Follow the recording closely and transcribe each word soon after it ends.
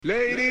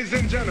Ladies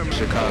and gentlemen,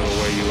 Chicago,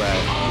 where you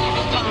at?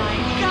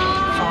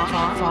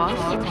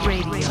 Foff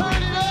Radio.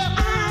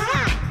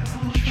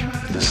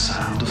 The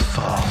sound of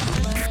Foff.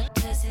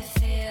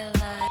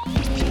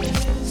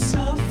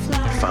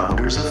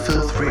 Founders of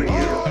Filth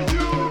Radio.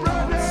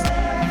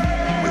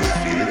 With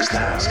Felix the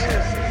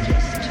Housecat.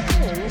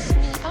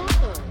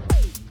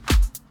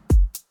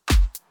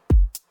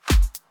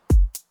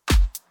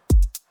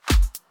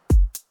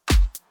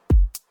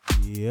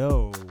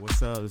 Yo,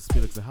 what's up? This is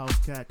Felix the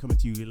Housecat coming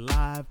to you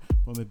live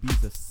from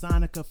Ibiza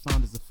Sonica,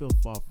 founders of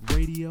Filth Off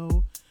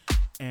Radio.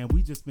 And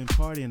we just been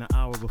partying an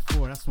hour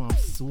before. That's why I'm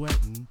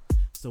sweating.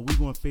 So we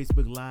going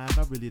Facebook Live.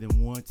 I really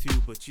didn't want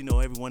to, but you know,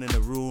 everyone in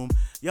the room,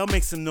 y'all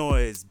make some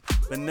noise.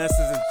 Vanessa's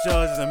and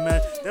George's and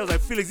man, they was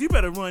like, Felix, you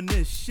better run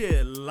this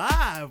shit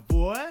live,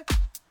 boy.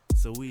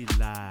 So we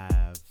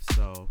live.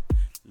 So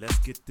let's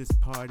get this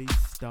party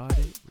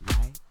started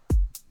right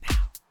now.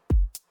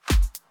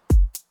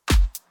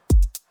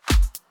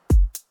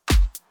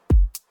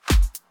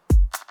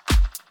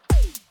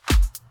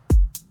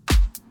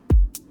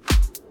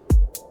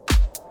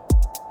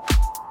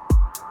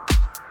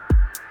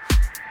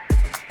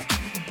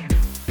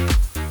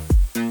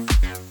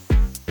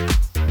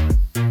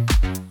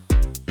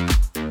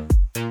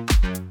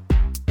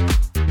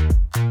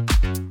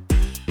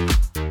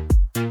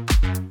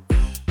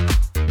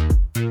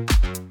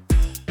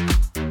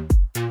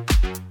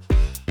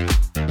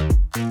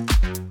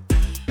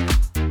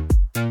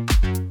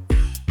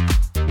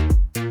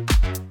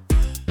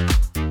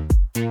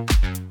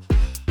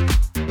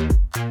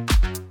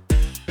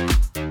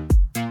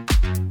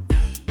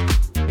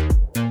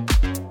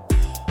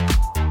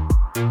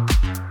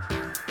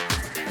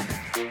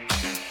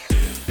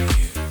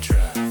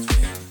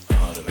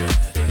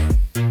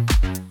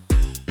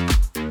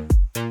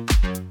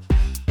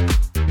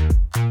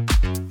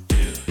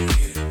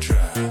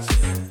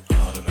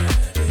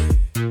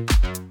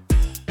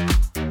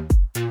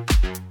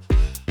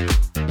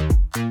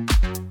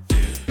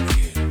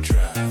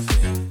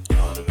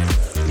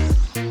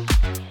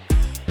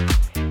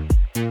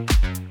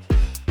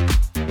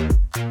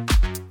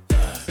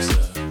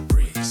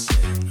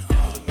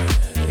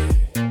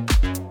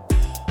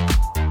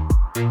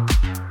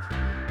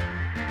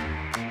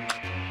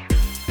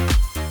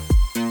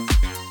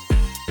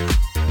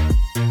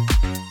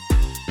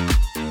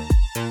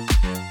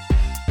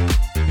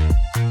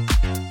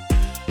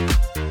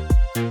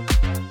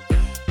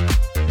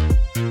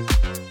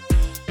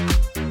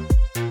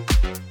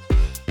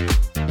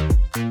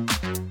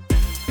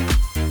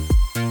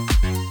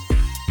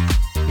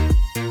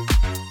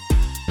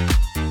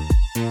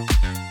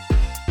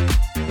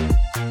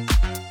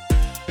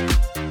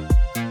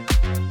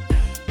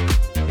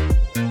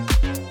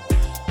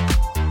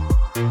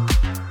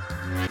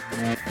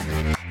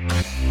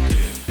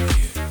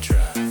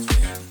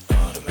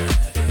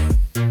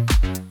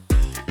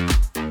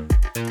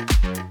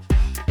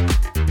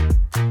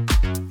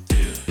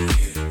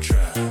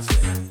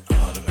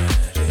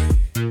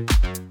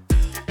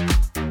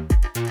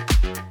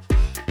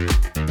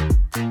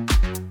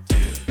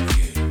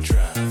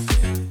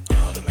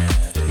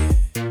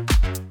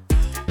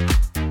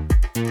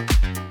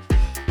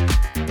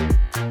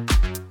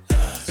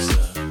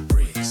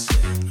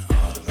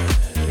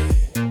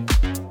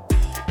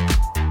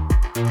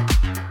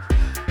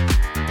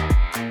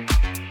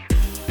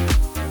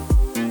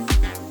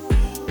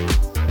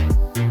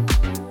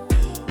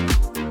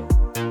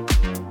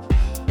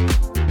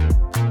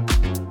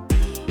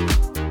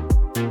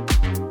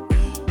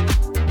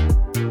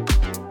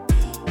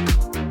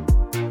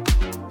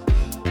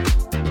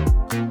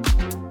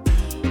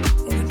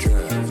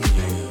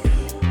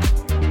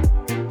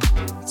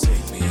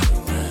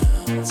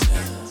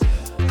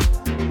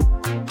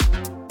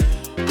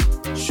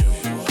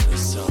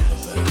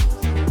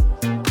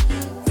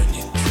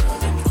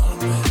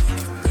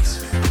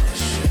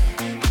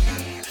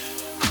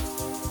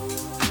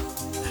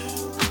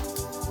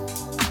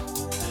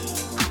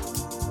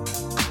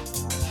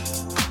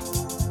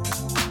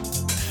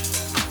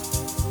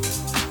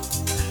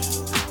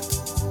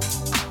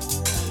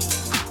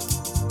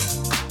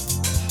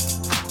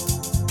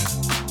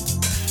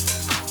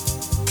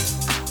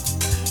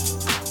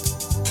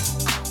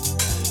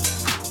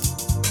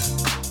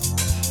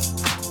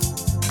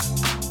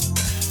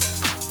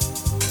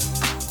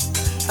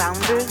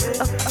 Founders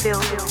of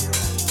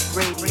Filth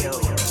Radio.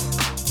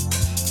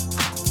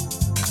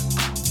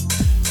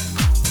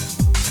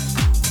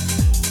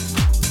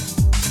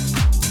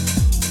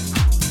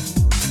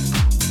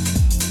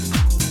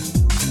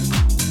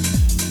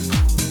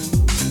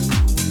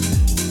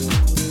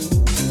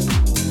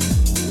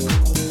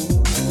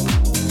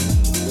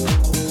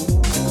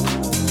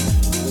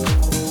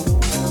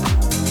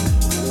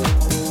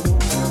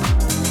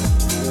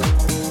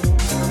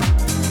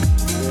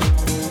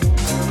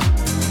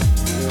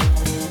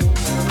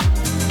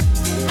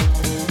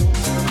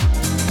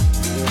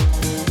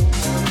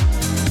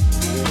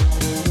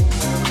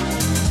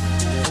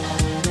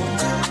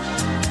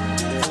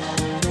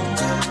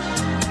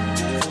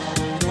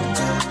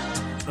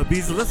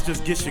 Let's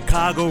just get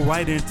Chicago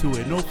right into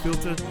it. No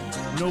filter,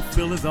 no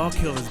fillers, all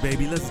killers,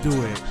 baby. Let's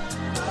do it.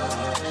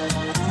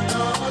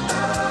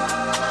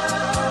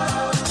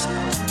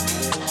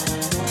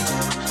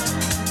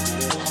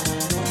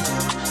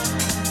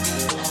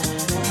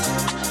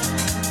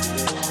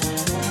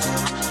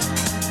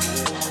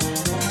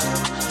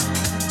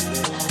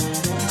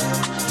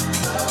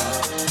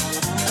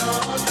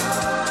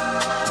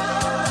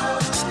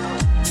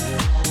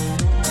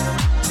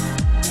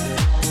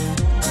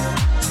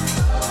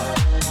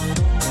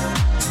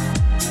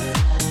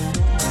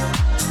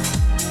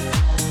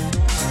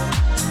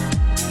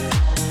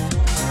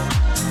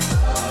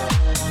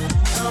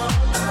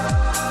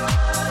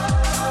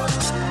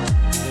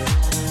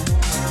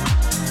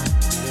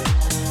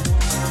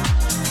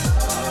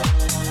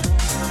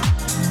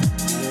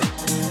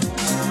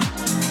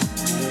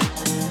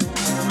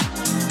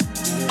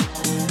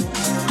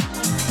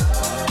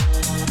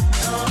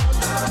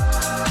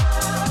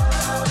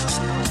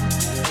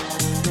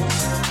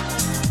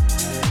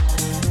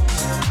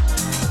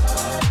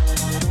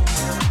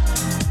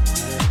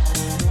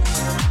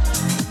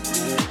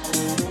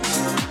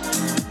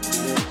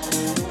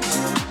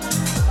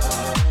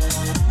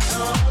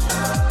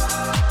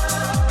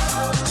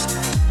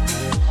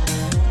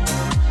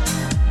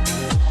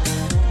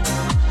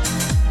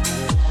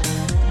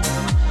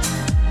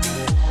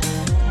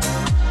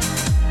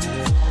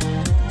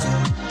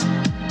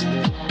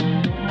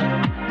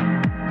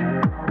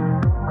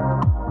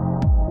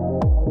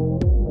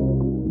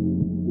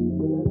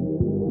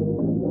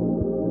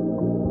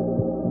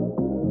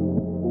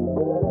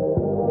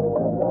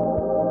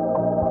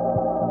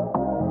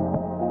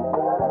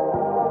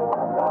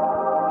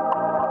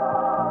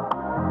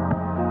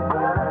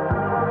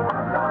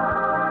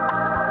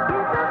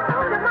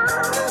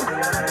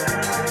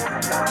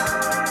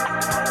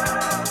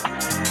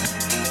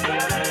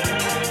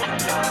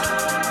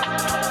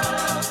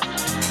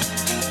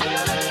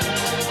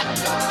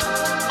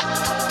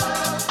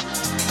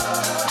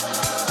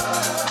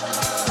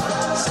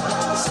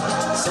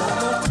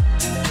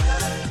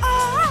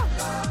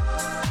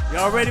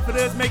 Y'all ready for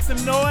this? Make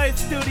some noise,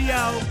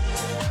 studio.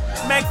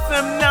 Make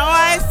some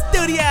noise,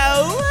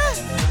 studio.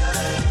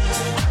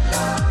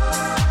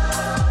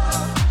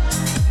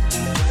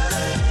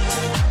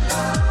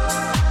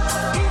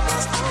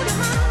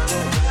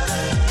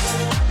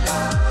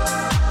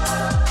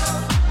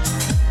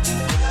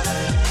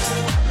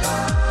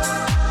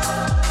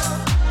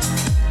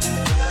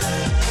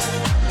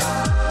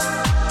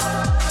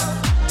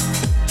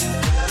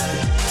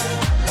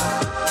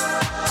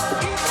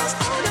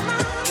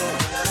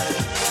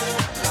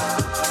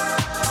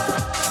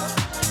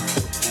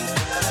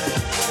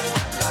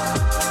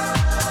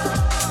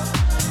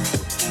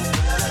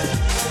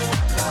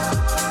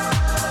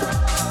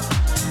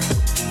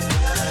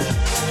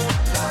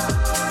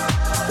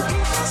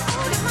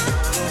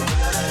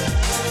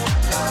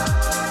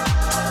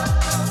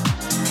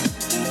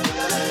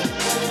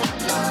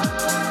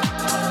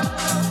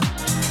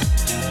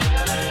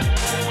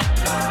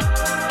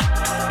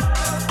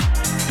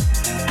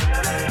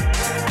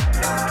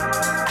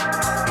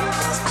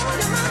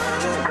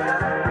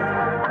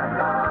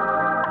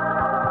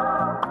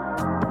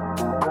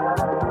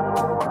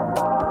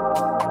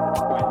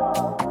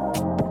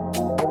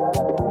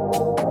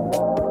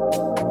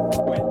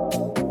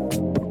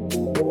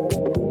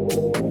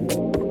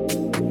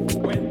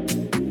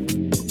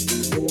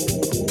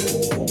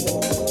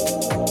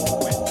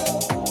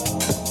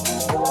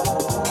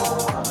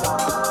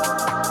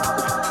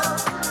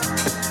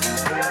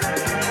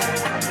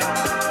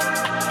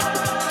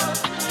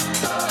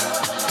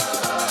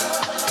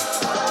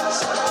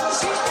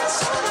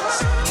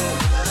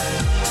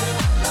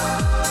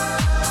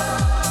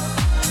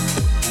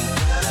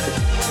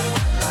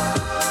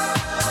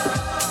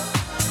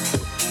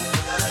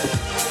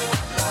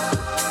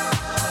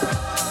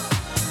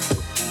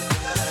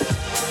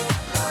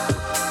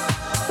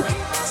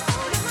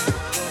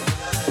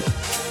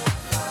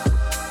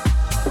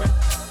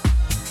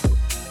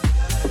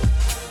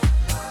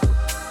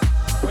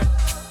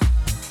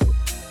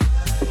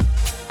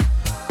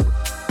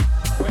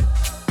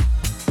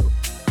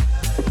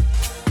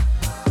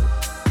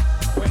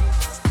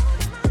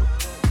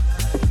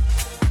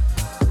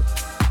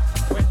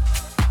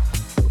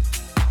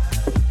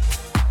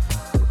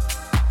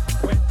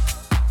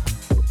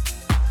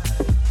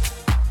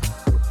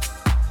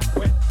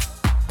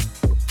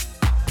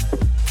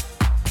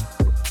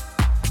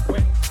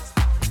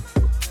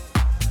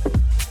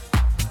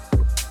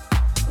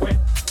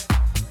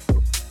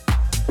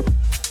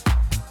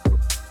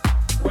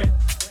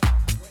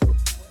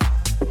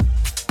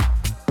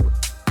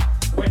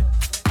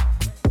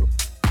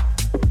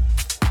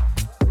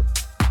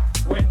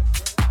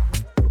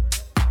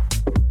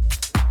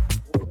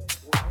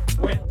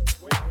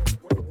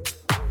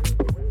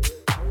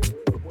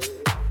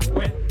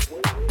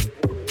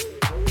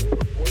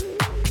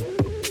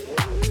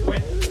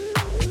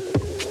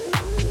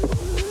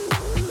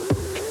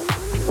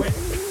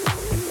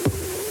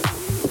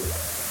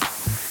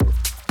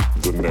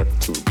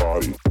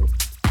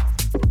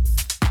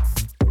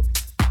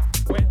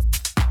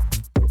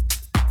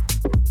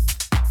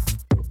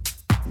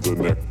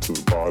 the neck to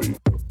the body.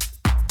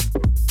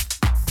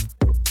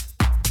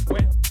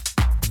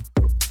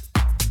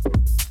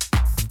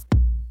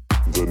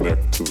 The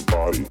neck to the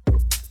body.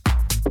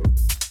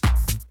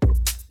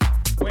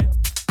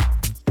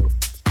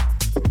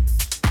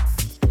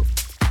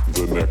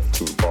 The neck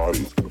to the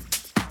body.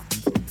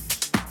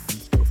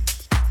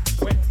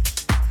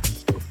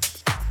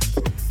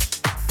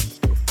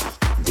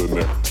 The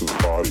neck to the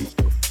body.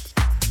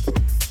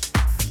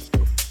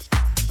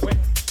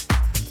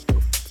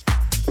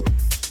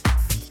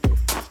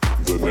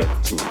 The neck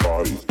to the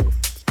body.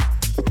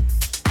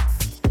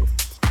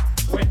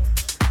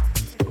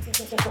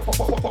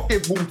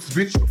 Fucking boots,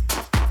 bitch.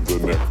 The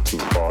neck to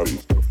the body.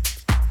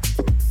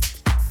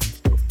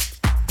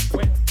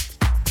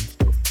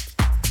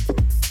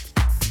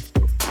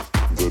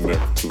 The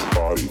neck to the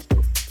body.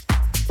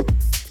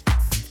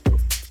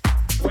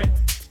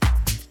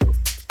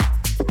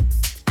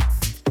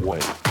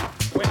 Wait.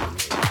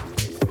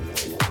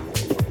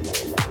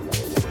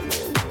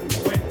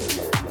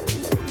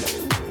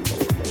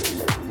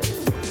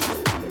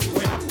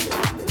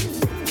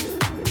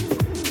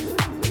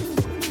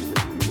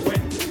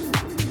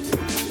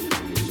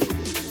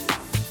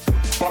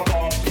 Fuck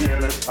off,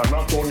 Janet. I'm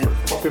not going to your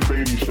fucking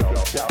baby shower.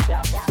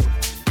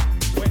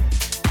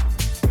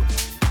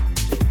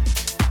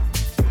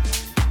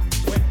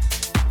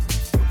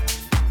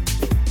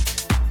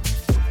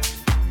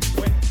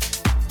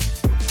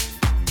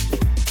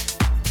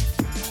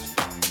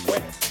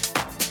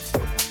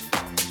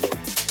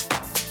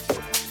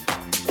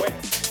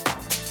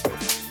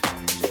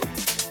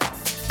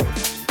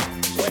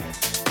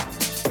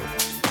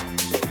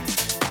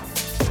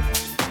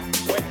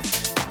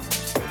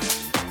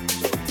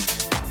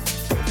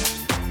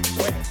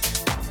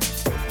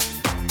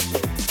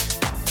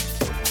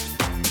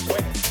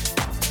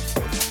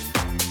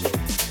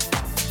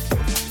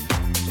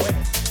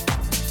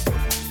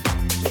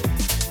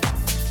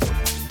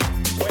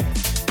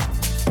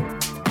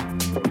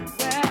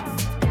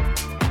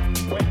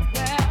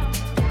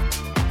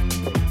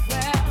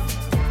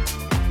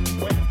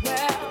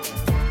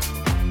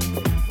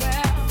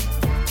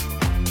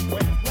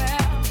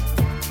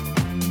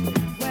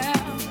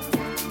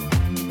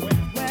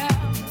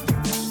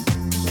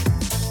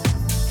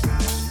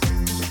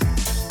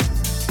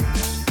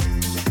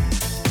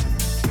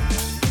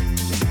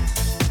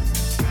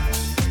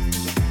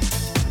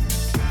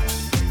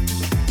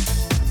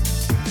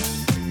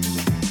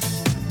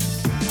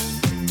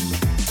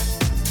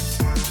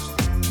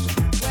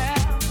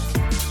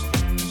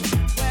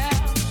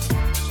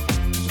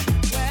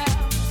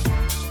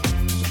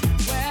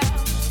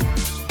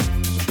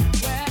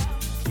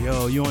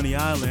 Yo, you on the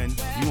island,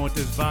 you want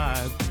this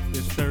vibe,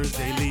 it's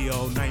Thursday,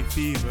 Leo, Night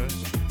Fever.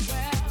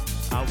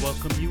 I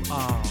welcome you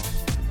all,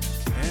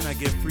 and I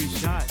get free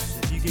shots.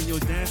 If you get your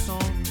dance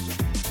on,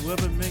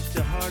 whoever makes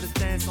the hardest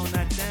dance on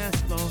that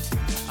dance floor,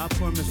 I'll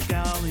pour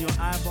mezcal in your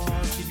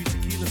eyeballs, give you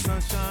tequila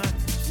sunshine,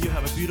 and you'll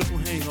have a beautiful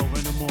hangover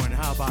in the morning.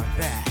 How about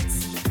that?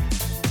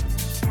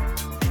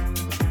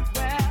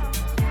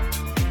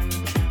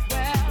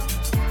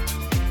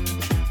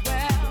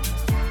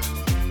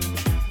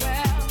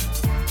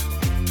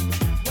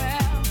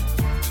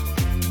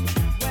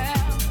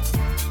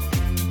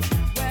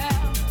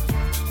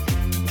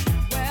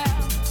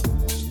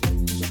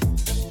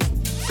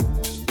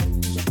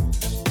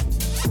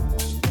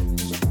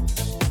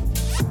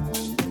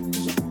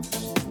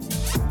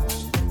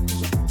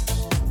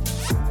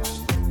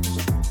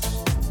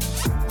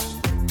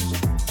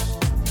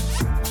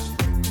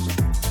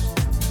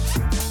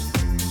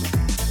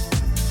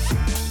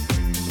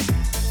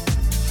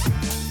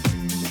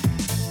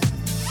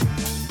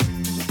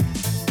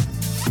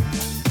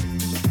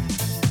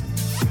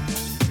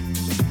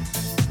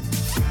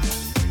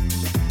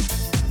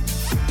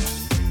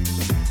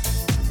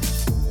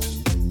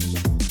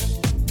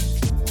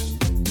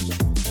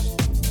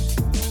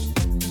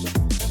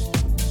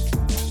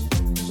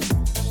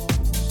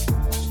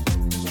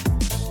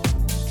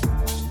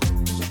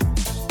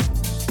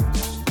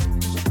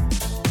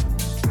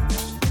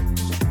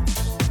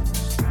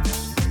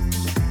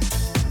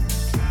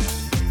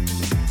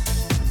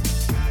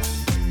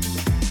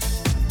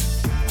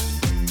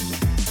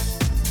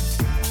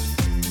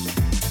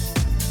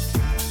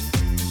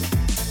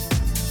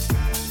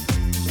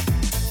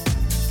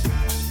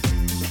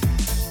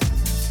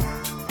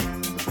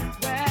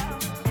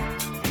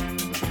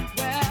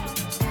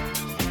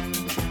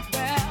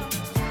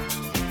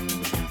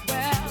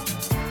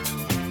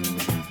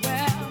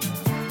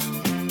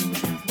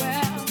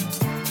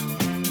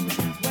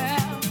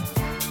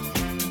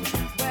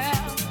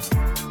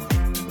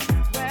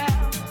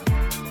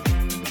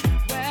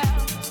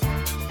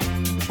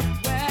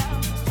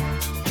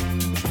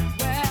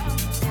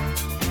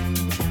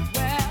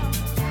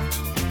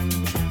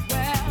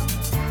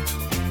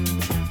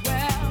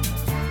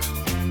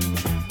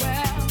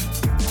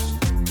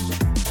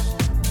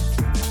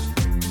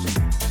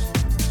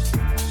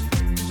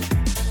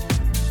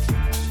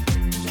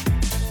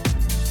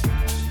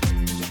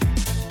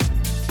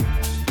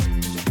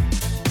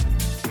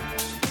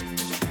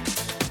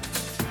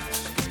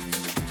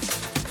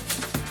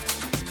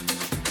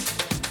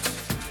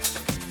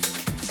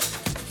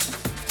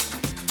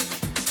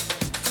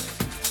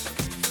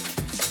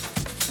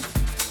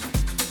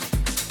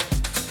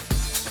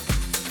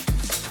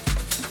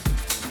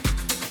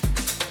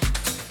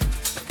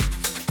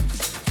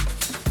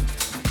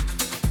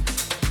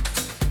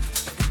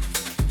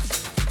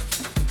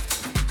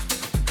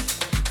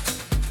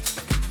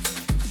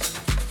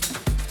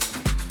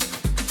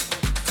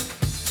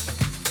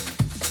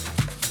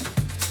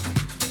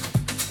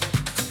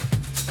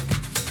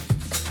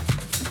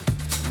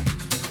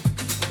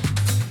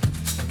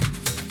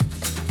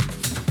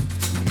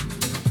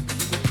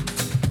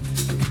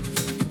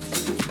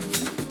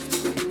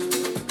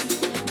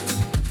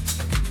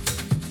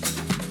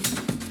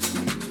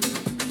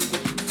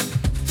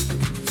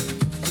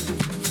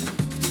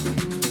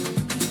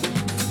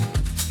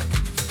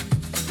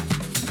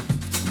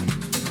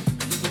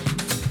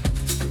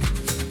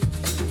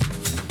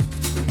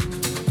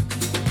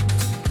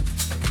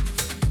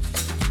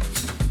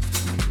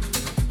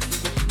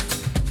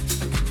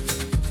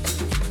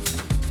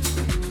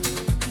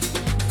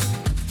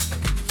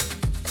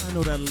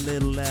 settle a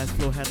little, last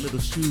flow had little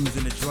shoes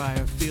in the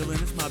dryer feeling.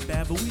 It's my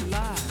bad, but we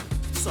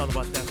live. It's all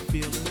about that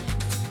feeling.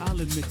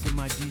 I'll admit to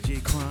my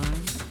DJ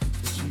crimes,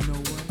 but you know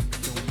what?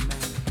 It don't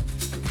matter.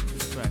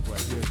 This track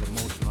right here is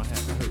emotional. I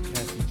heard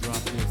Cassie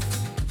drop this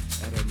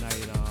at her night,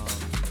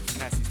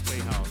 Cassie's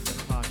Playhouse at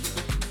Pasha,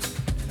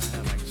 and I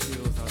had like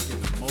chills. I was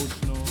getting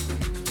emotional.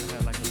 I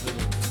had like a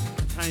little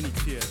tiny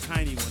tear,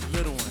 tiny one,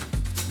 little one,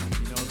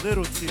 you know,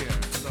 little tear.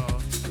 So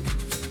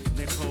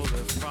Nicole,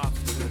 the props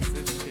for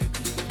this shit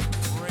is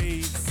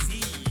crazy.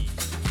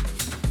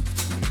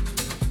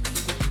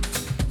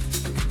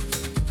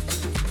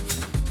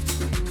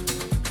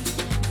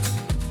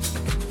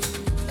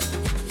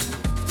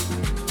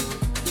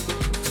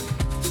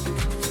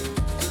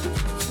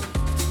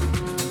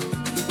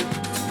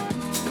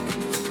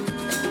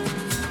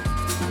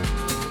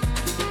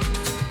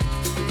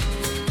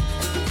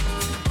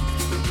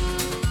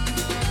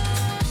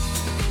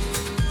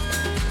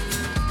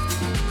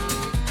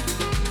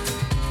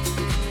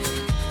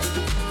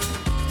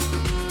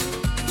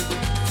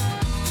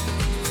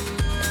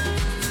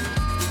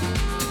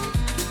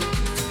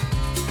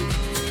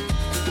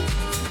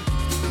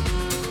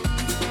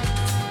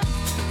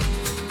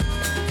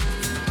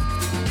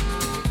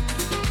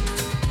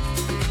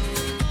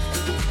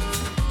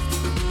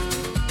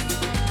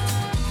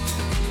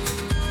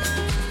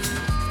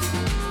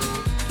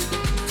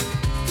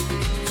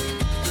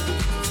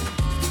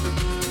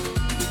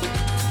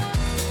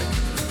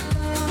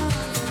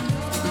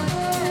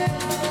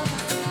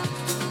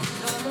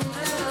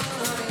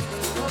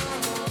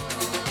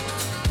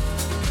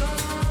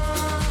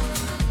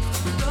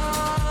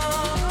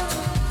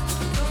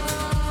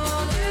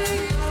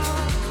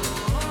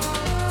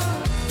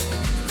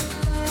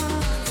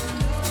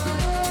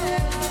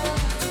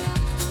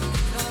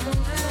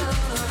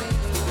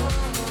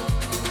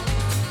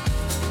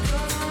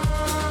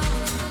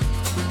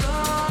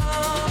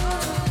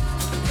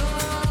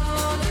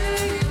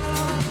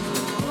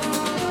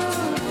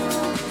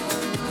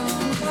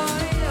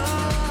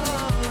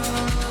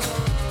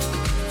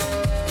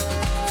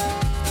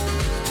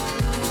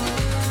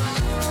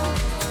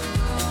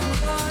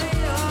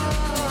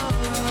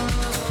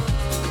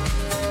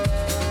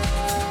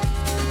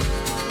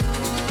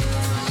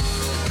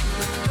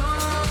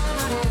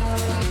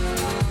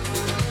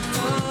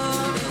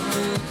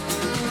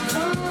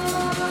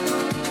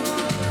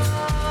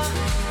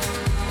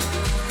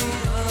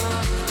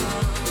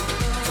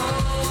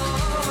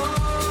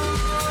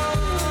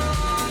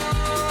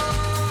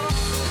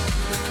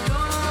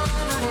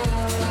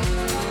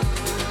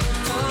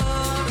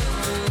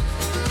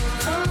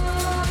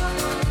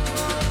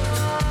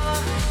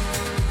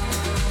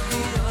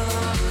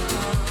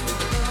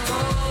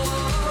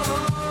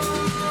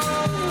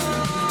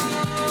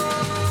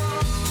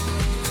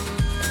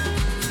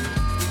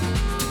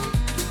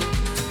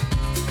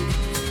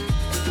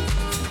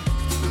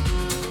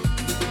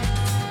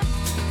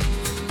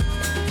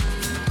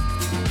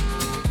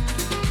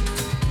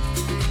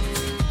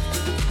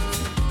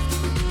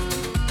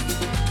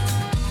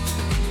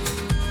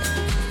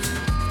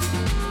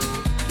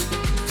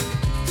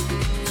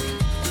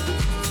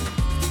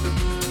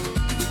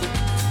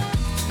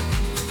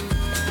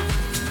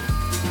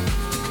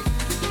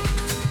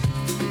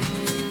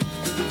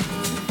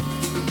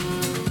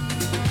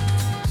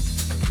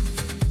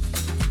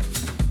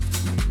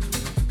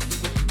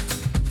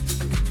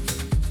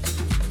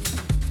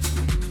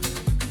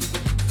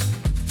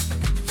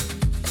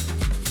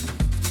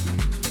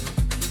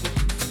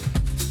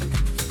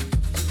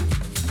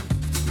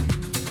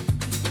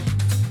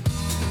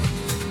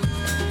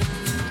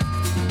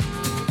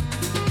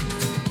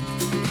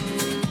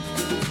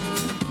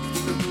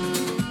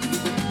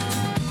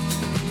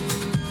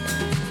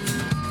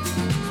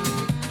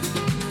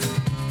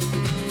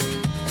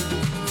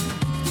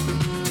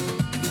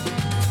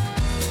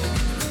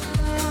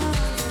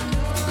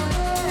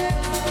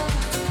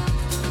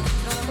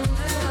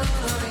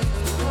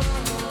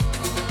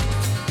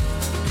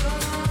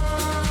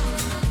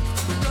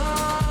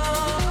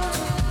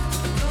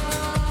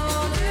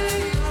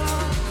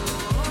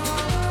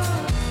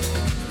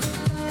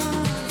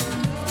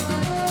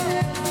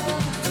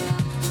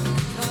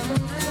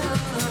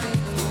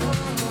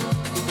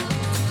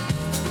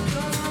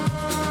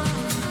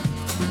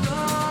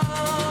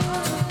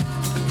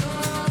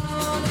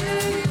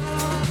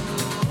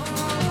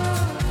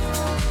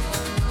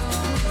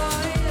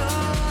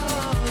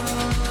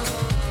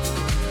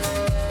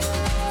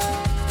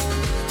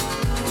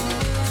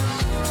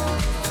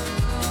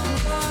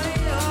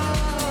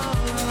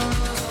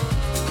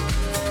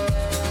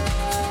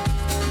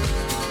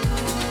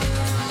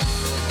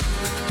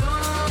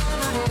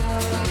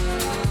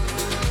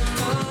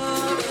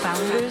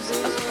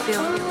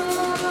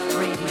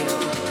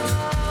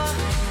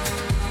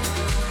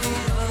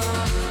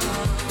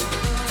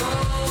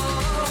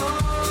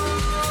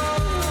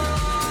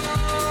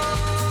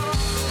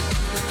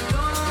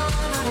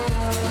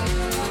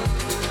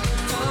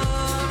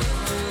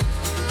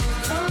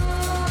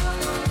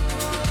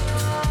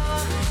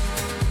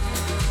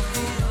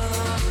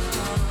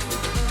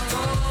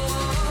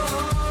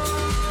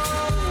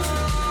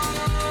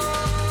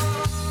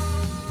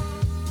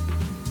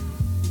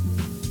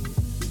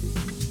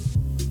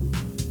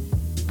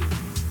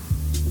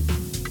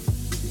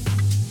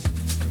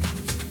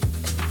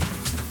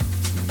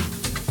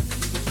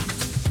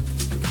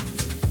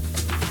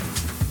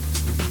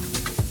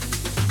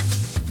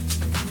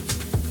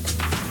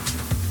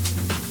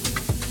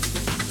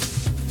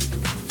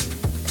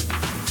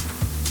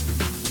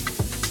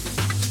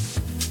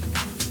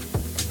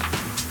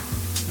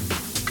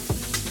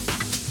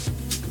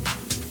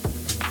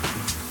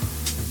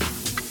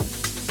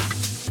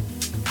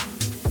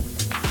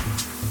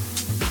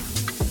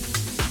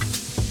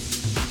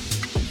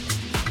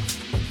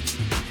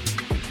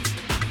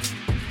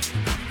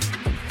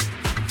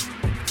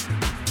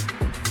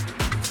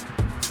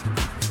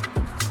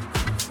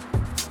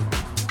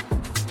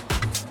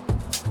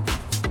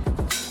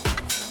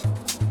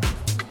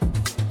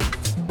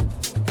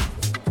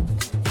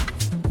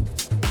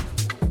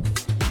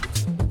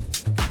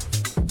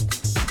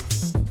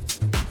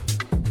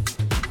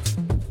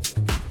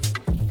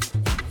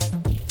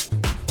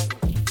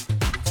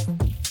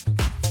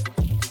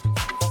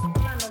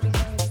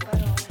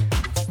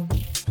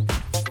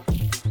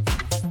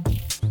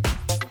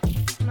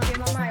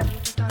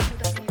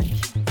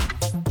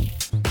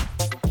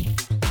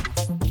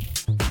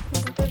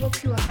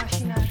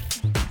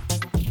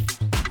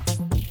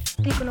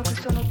 Dicono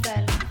che sono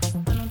bella,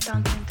 ma non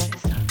tanto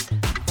interessante.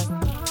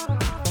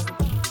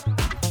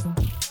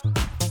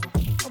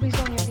 Ho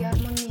bisogno di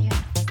armonia.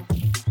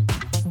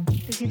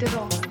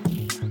 Desidero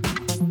armonia.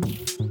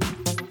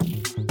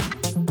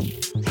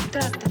 Si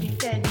tratta di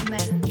te, di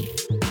me.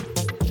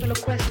 Solo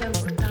questo è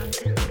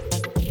importante.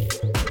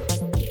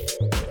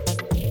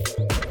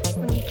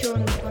 Ogni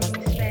giorno quando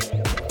mi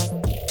sveglio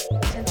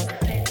sento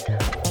fretta.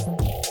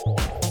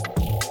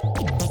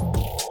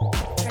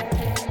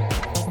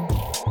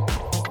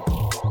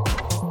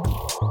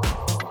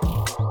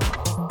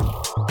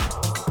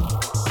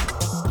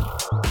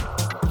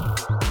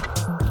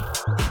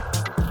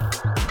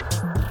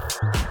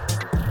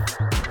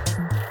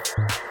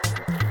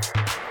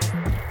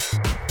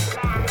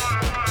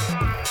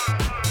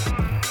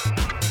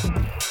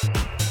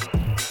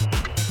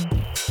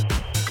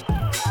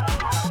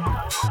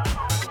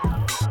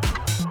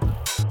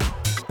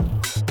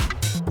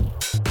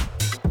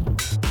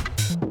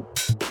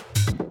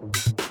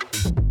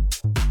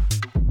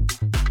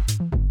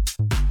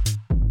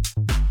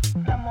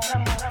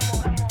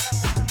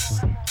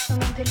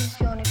 Sono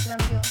delusione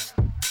grandiosa.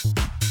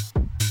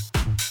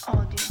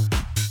 Odio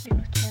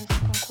l'innocenza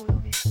con cui ho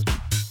vissuto.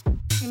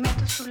 Mi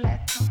metto sul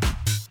letto.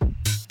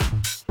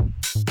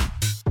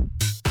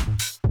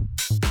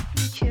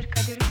 Mi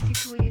cerca di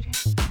restituire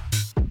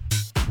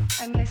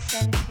ai miei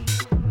sensi.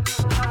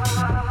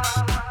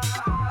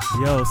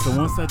 Yo, so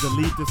once I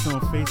delete this on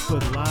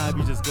Facebook Live,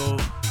 you just go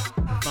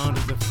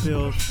Founders of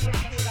Filth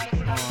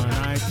on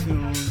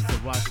iTunes to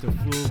watch the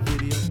full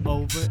video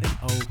over and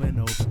over and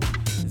over,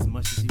 as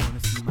much as you want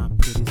to see my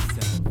pretty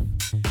self.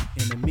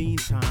 In the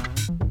meantime,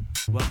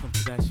 welcome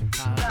to that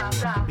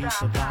Chicago,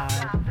 Pizza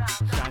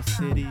Vibe, Shot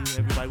City,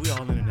 everybody, we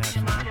all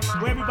international.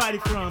 Where everybody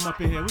from up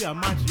in here? We got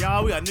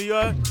Montreal, we got New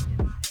York.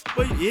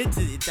 But it's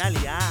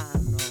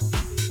Italiano.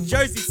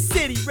 Jersey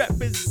City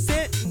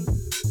representing.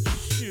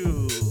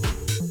 Shoot.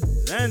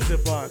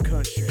 Zanzibar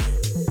country.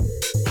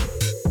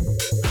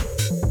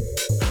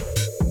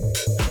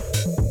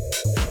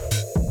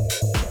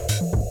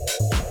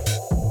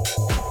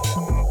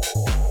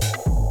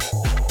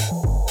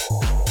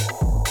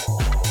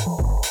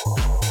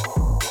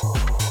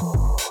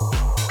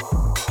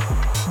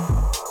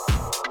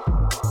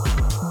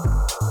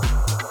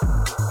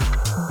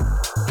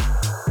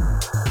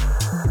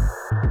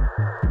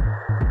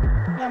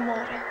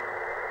 L'amore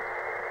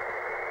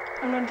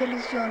è una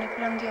delusione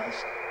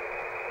grandiosa.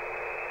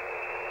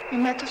 Mi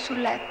metto sul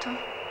letto.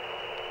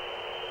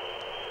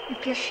 Il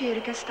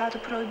piacere che è stato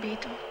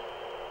proibito.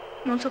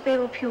 Non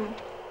sapevo più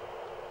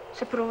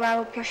se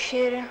provavo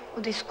piacere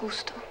o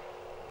disgusto.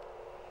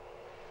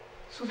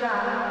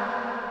 Sudavo.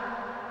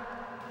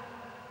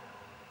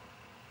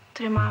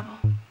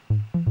 Tremavo.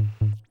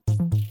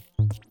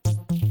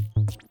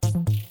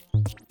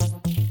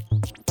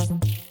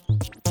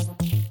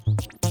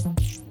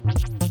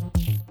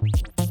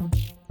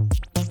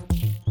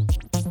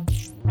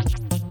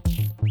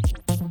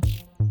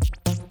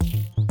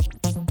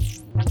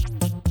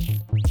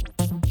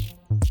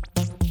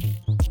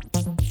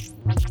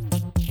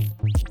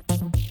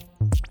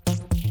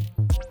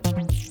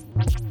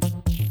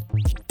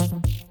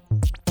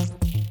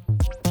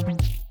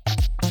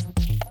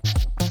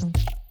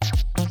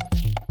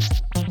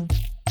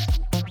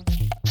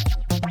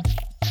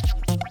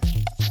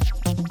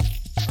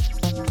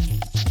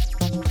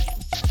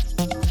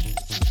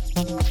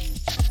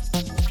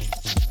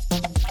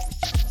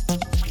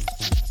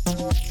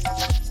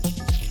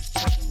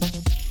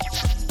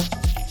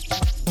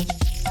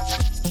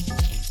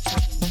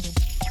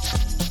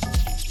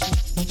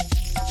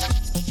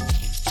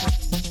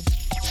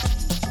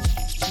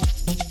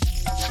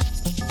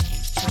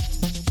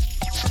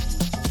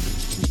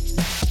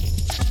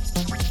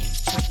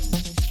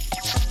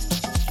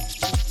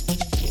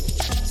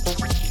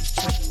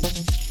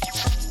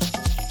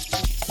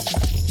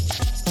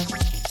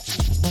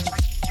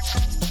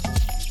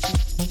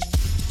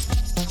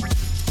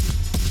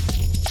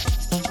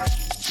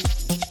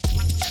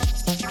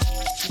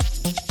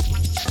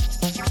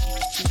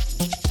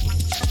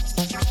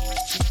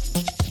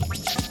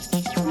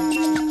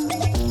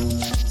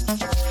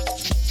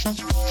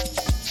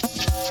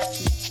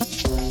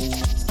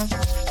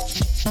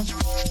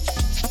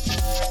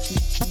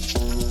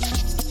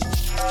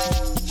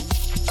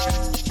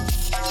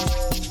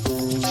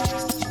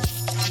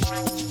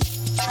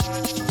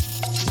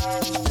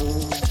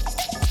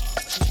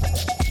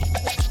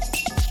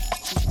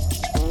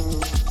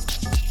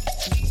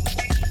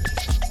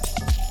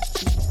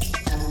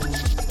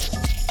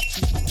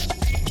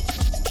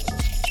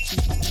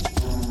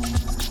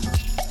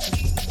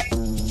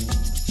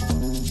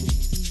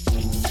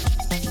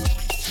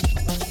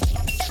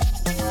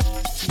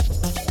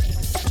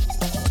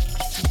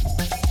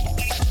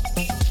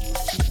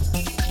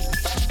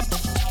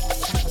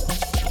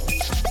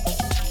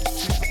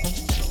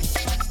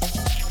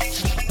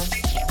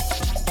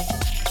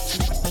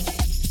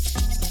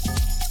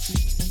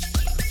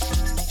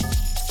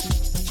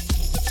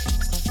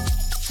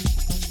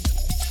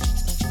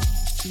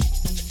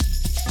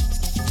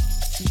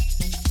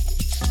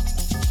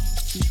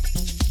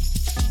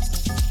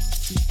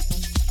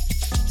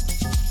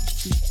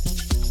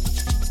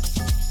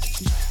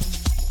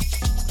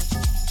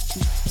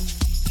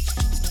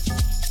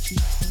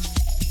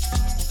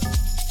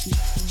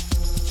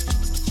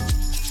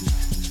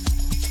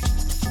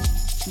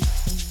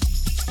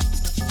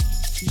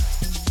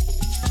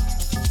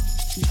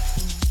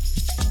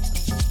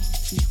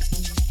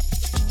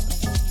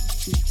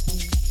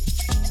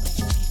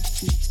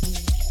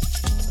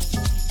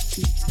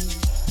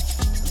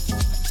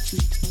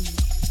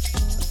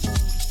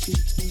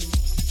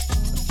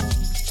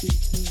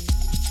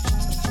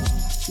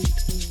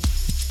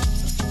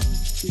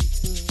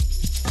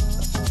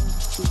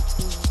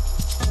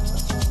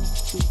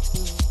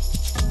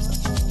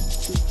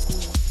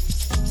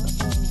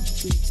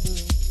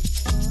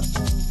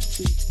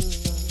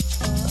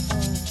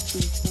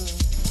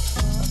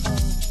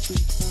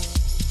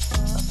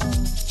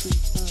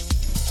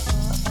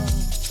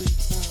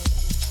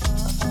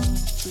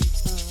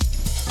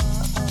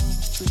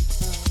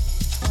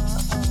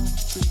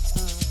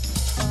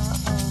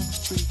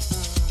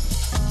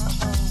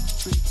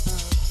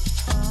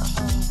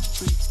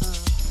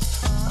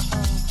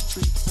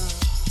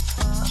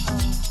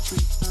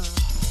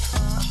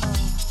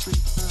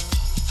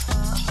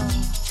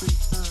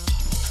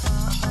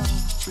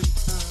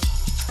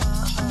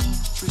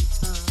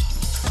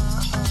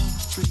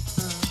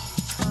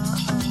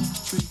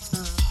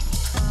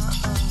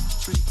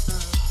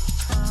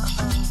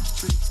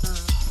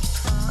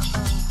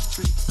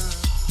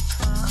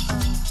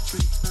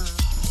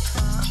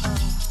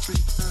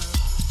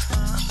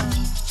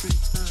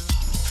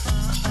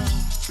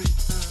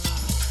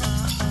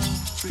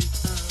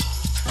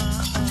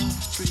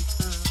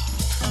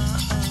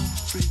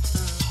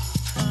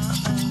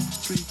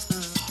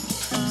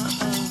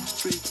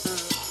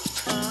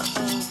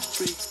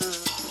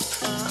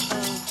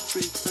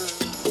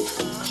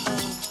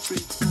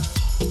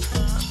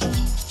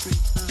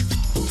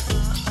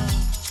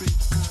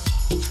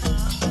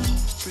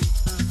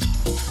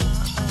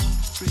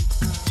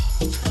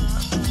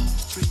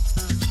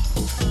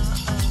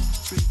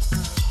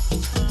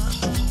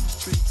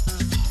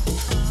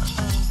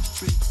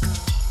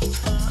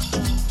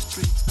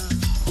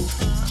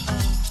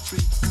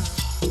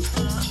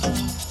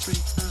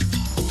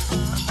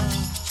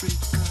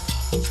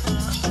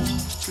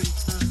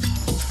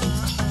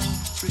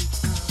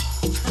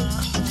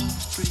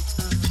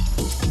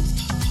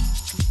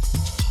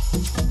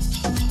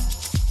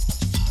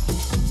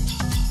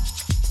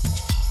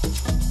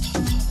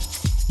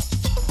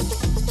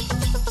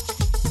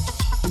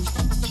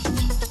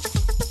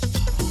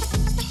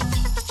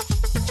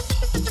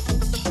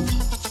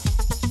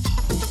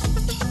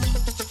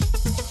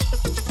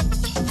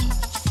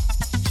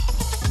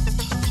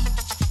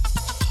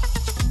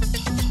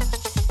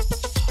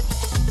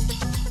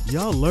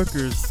 Y'all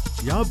lurkers,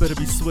 y'all better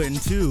be sweating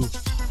too.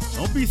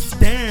 Don't be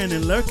staring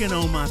and lurking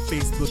on my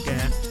Facebook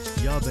app.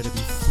 Y'all better be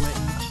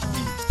sweating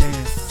and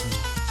dancing.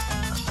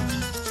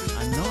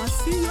 I know I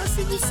see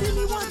you see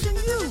me watching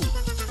you.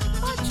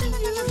 Watching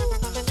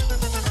you.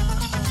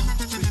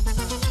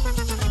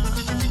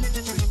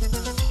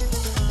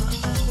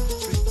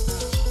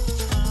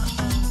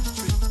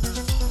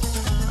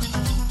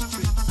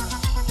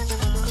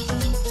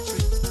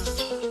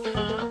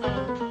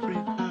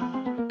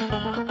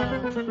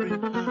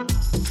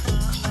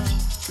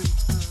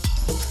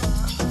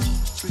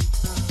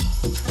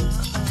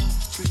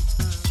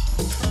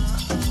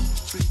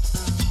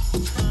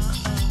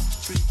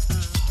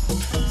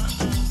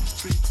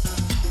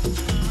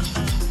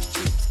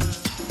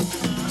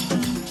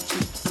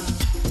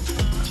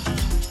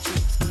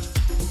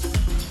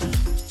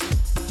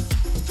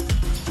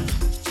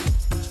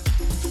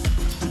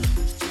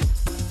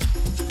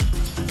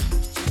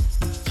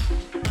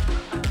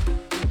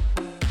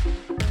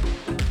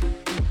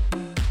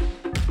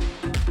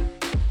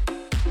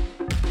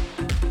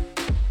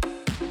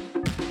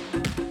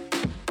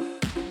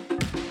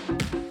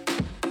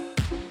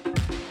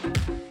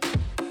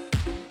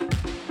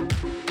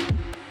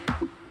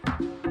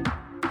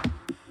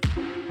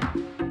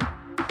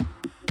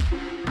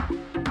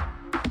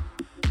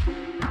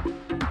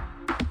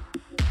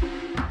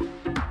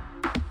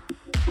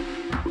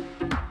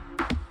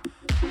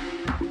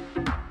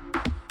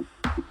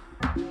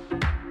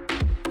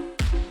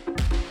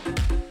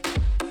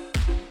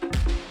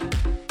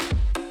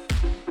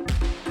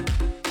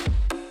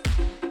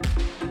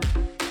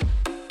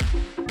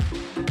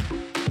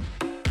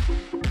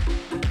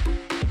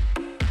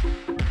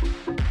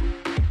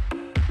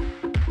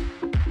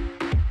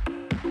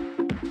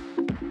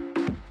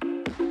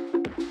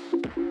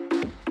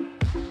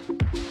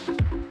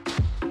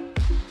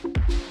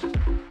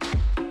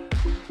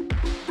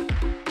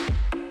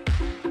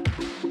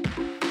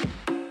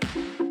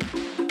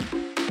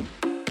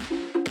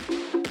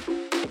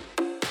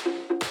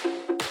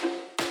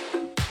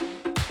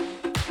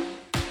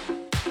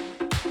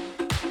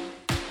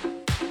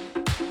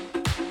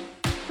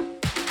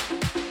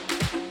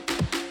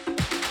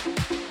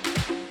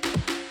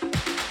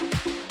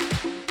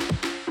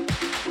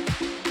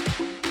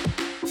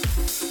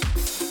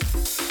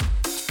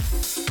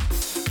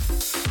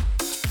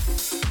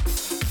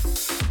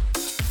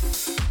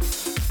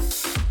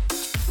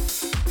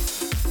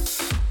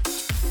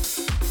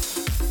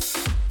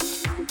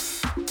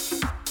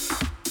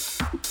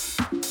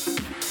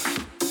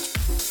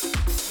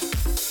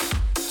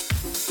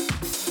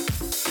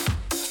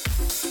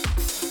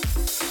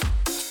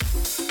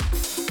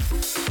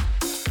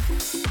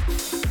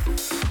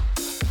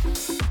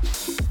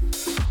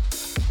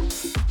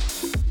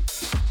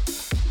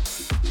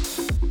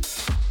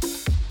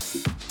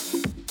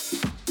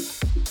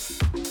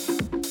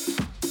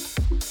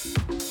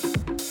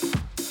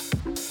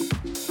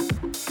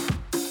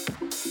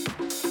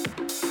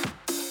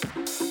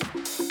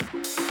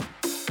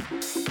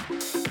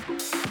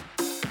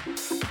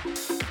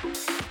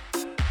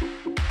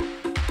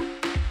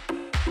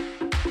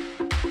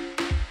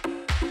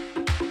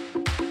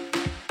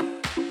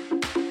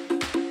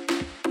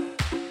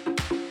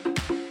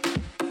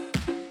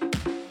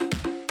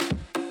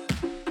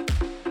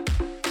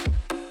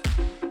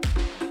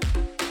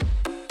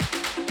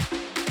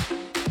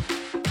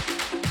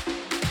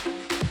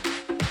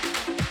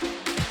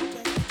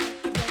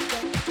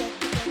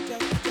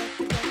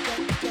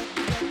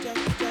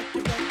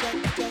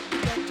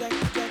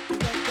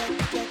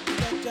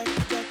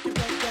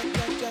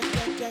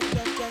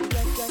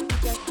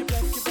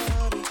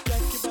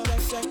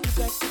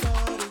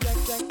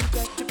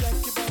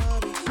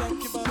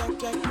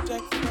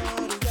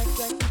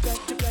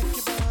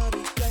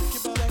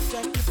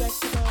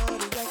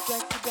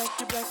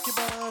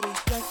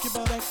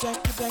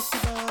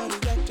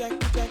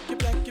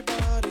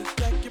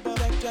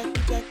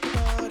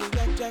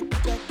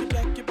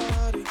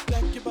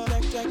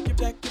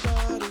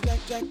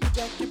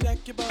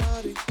 your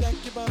body, jack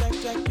your body,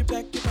 jack your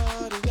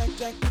body, jack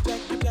your body, jack your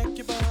body, jack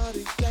your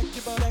body, jack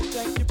your body,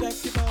 jack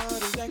your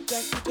body, jack your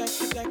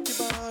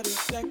body,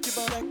 jack your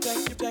body, jack your body,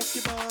 jack your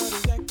body, jack your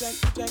body,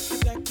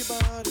 jack your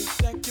body,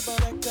 jack your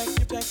body,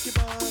 jack your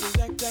body,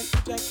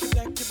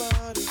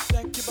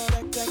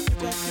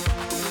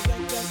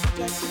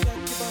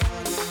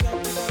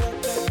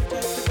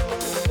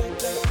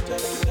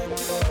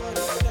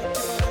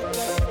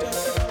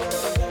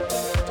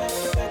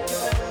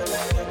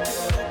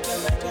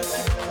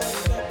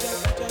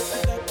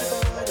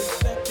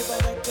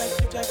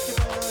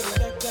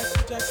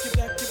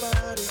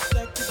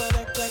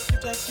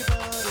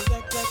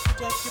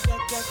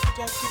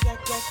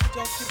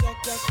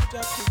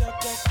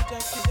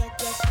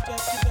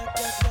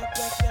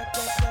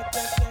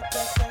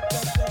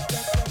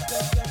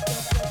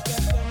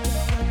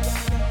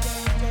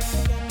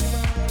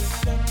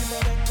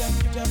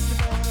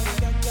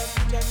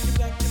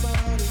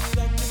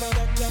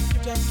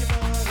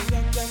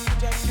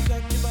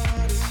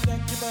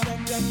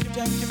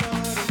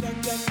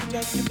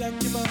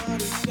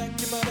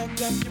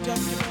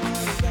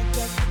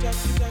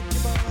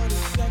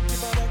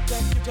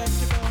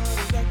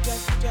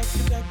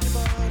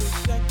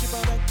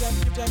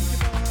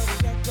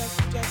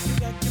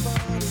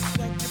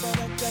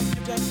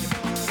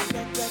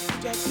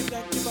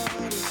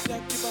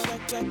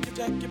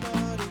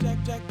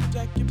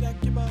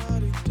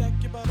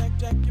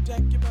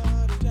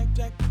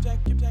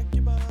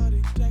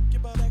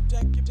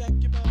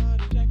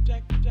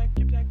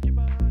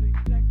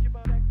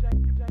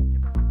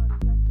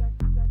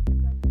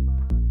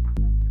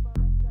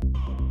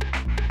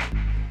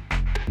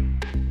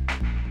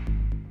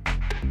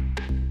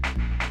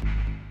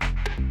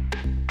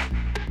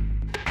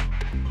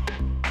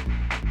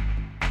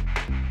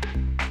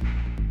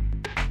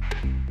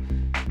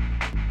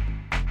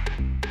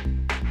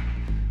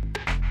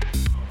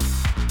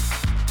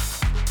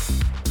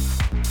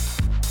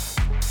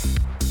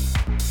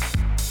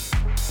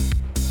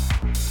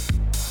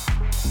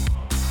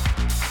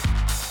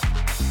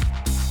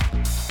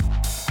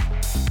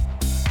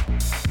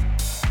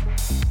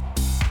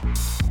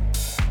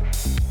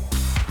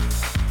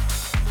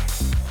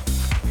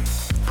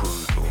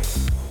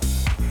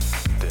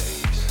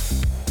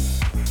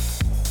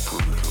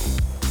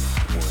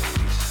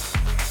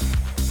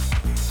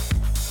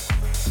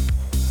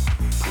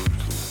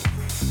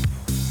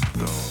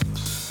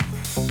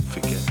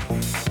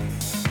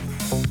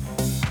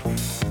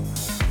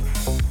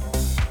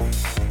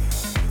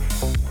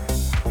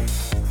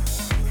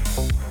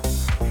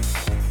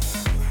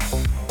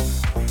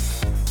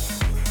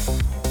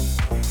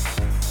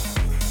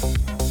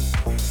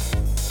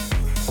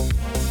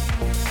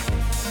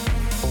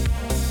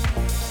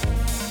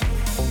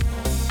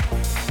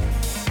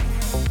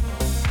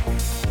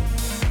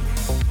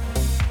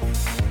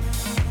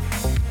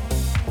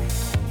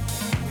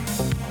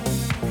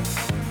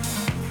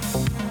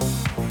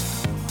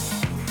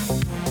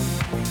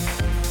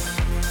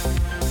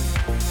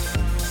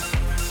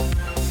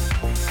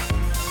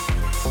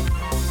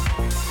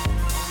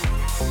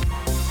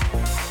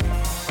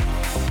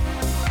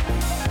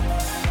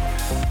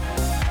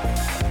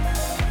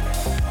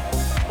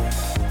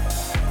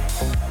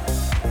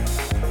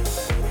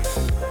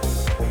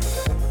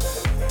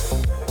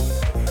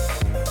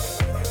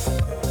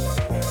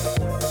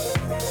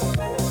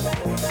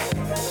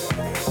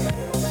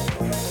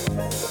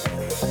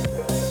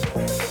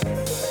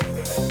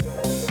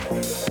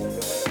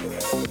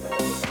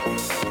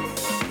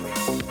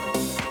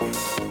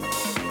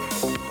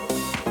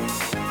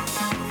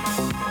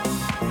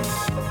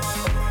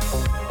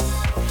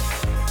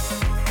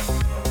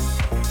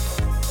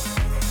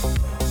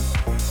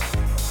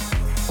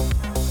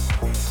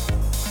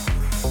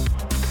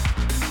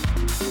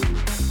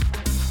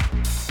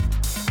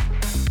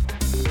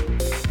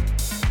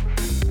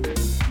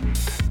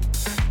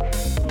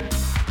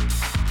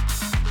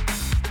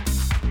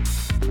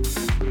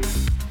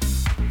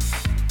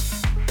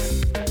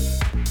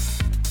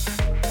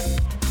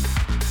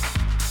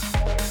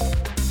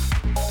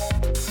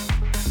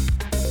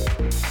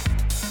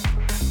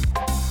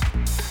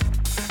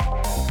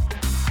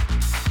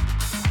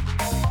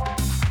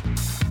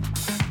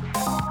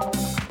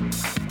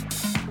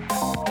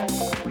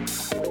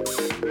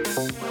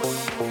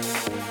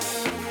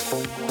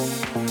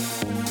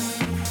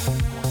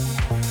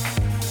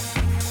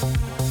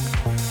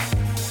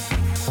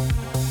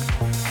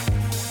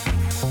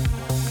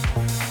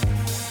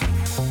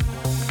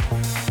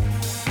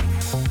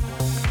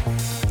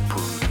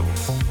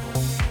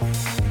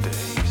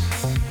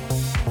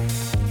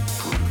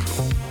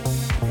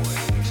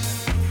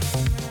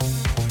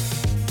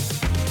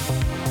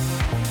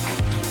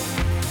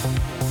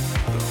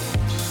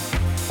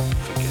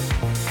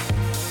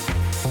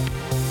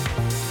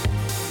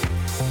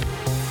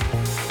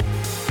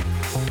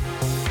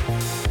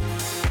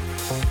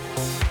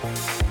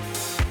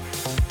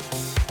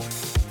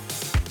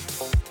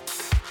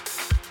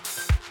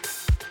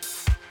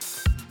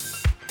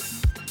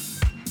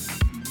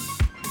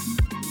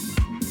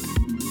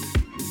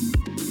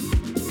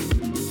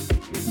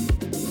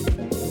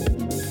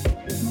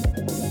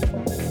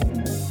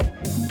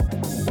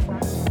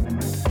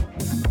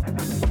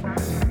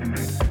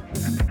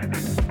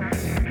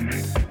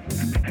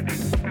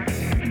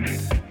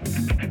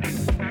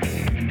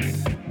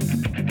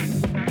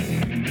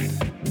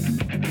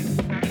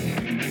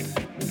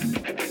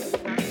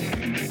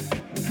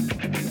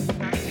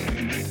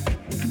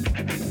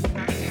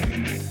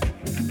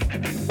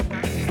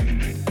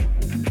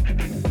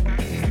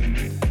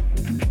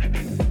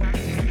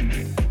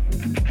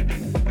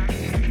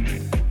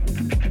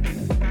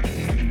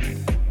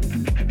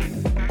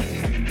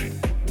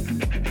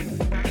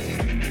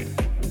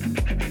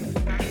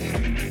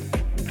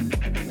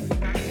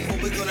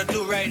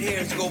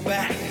 years go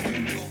back.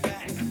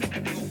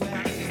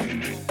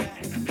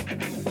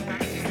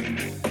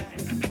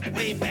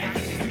 Way back.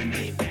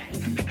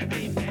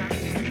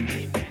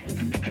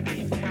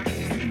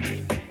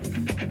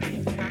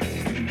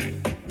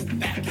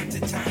 Back into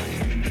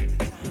time.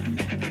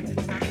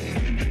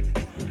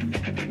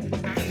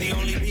 And the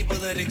only people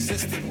that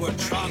existed were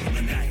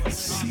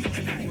troglodytes.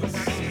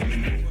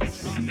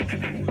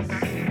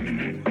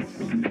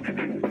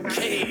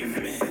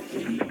 Cavemen.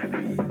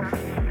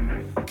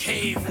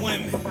 Cave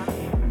women.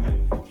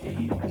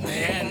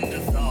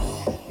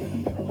 Neanderthal.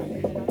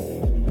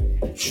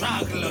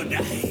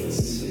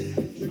 Troglodytes.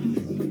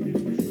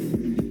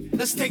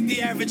 Let's take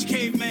the average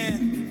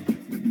caveman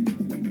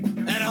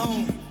at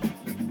home,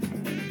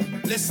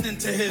 listening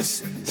to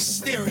his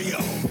stereo.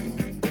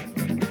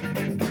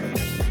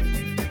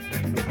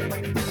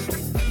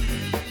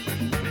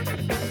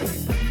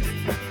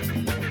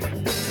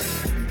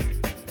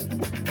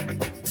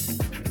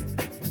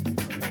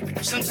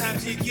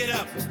 Sometimes he'd get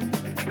up,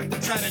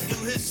 try to do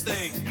his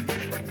thing.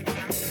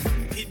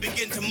 He'd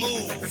begin to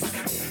move,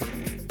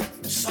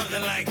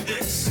 something like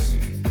this.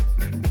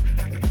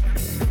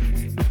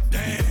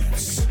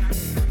 Dance.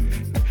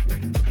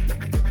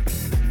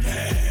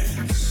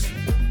 Dance.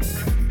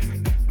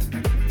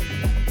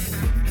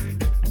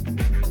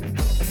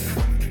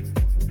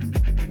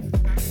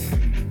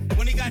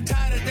 When he got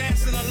tired of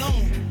dancing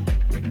alone,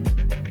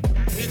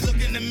 he'd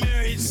look in the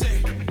mirror, he'd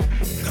say,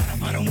 gotta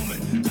find a woman,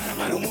 gotta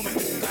find a woman,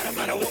 gotta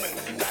find a woman,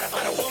 gotta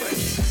find a woman.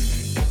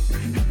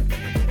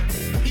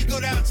 He'd go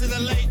down to the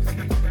lake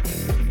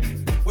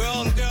where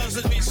all the girls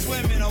would be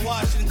swimming or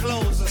washing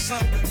clothes or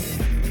something.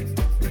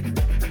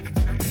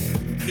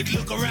 He'd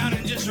look around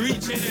and just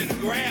reach in and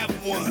grab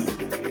one.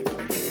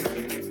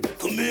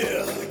 Come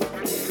here.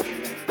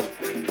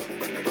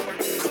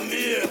 Come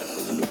here.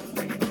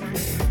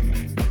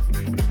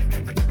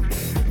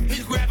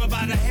 He'd grab her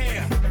by the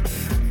hair.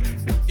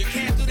 You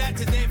can't do that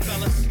today,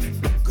 fellas,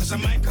 because it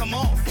might come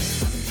off.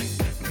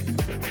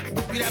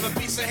 You'd have a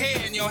piece of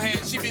hair in your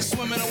hand, she'd be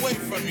swimming away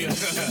from you.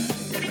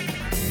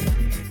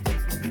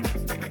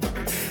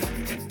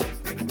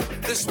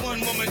 This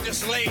one woman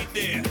just laid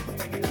there,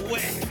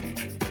 wet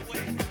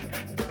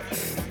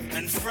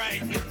and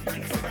frightened.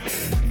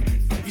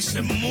 He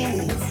said,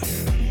 move.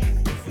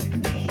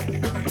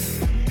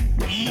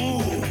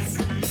 Move.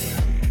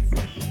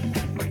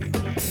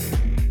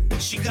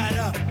 She got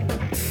up.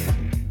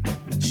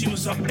 She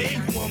was a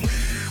big woman.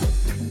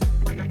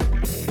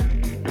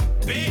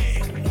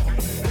 Big.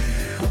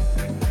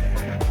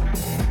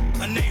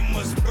 Her name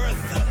was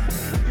Bertha.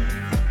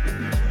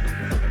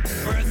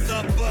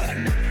 Bertha Butt.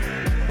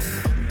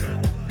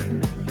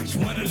 She's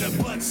one of the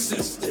Butt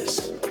sisters.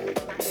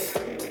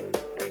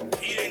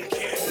 He didn't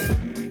care.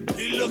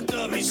 He looked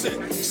up, he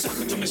said, suck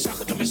it to me,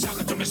 suck it to me, suck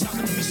it to me, suck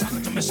it to me, suck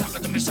it to me, suck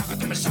it to me, suck it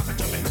to me, suck it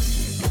to me.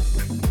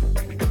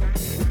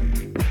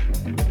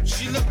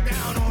 She looked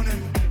down on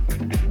him.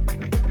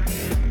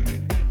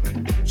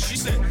 She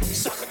said,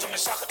 suck it to me,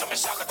 suck it to me,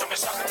 suck it to me,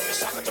 suck it to me,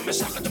 suck it to me,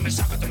 suck it to me,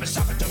 suck it to me,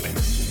 suck it to me.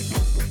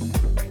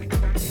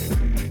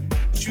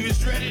 She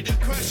was ready to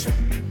crush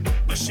him,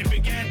 but she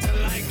began to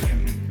like him.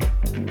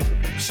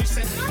 She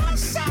said, I'll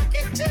suck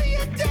it to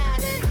you,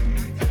 daddy.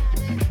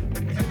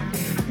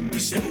 He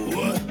said,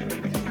 what?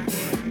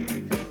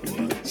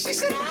 She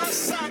said, I'll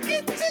suck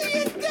it to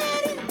you,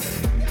 daddy.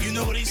 You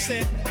know what he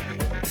said?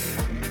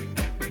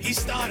 He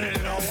started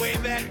it all way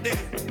back there.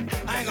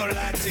 I ain't gonna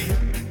lie to you.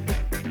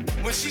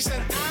 When she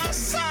said, I'll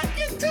suck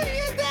it to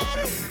you,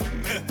 daddy,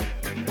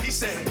 he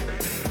said,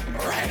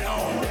 right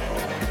on.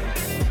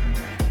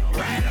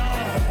 Right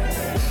on.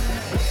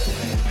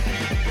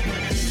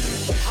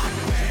 Hot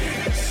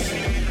pants.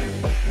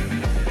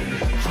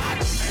 Hot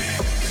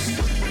pants.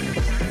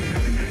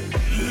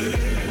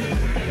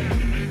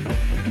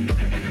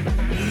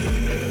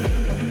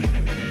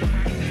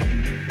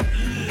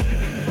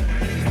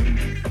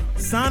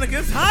 Sonic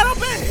is hot up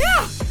in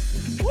here.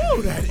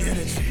 Woo, that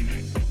energy.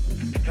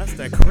 That's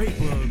that great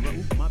bug.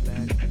 Ooh, my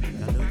bad.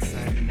 Got a little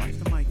excited. Watch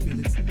the mic,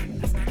 Felix.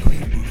 That's that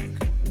great bug.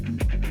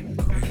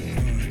 Great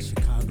bug,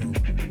 Chicago.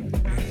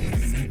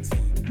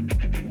 Representing.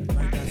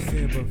 Like I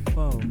said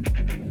before,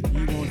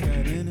 you want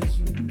that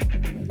energy?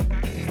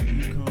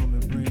 You come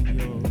and bring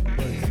your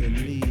butt to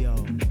Leo.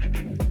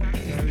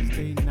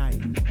 Thursday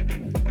night.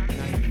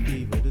 Night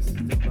Fever. This is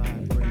the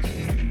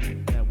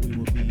vibration that we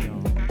will be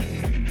on.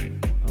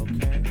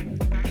 Okay?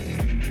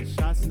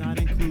 Shots not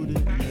included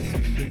unless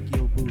you shake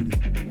your booty.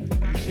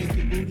 You shake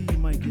your booty, you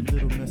might get a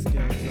little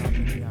mescal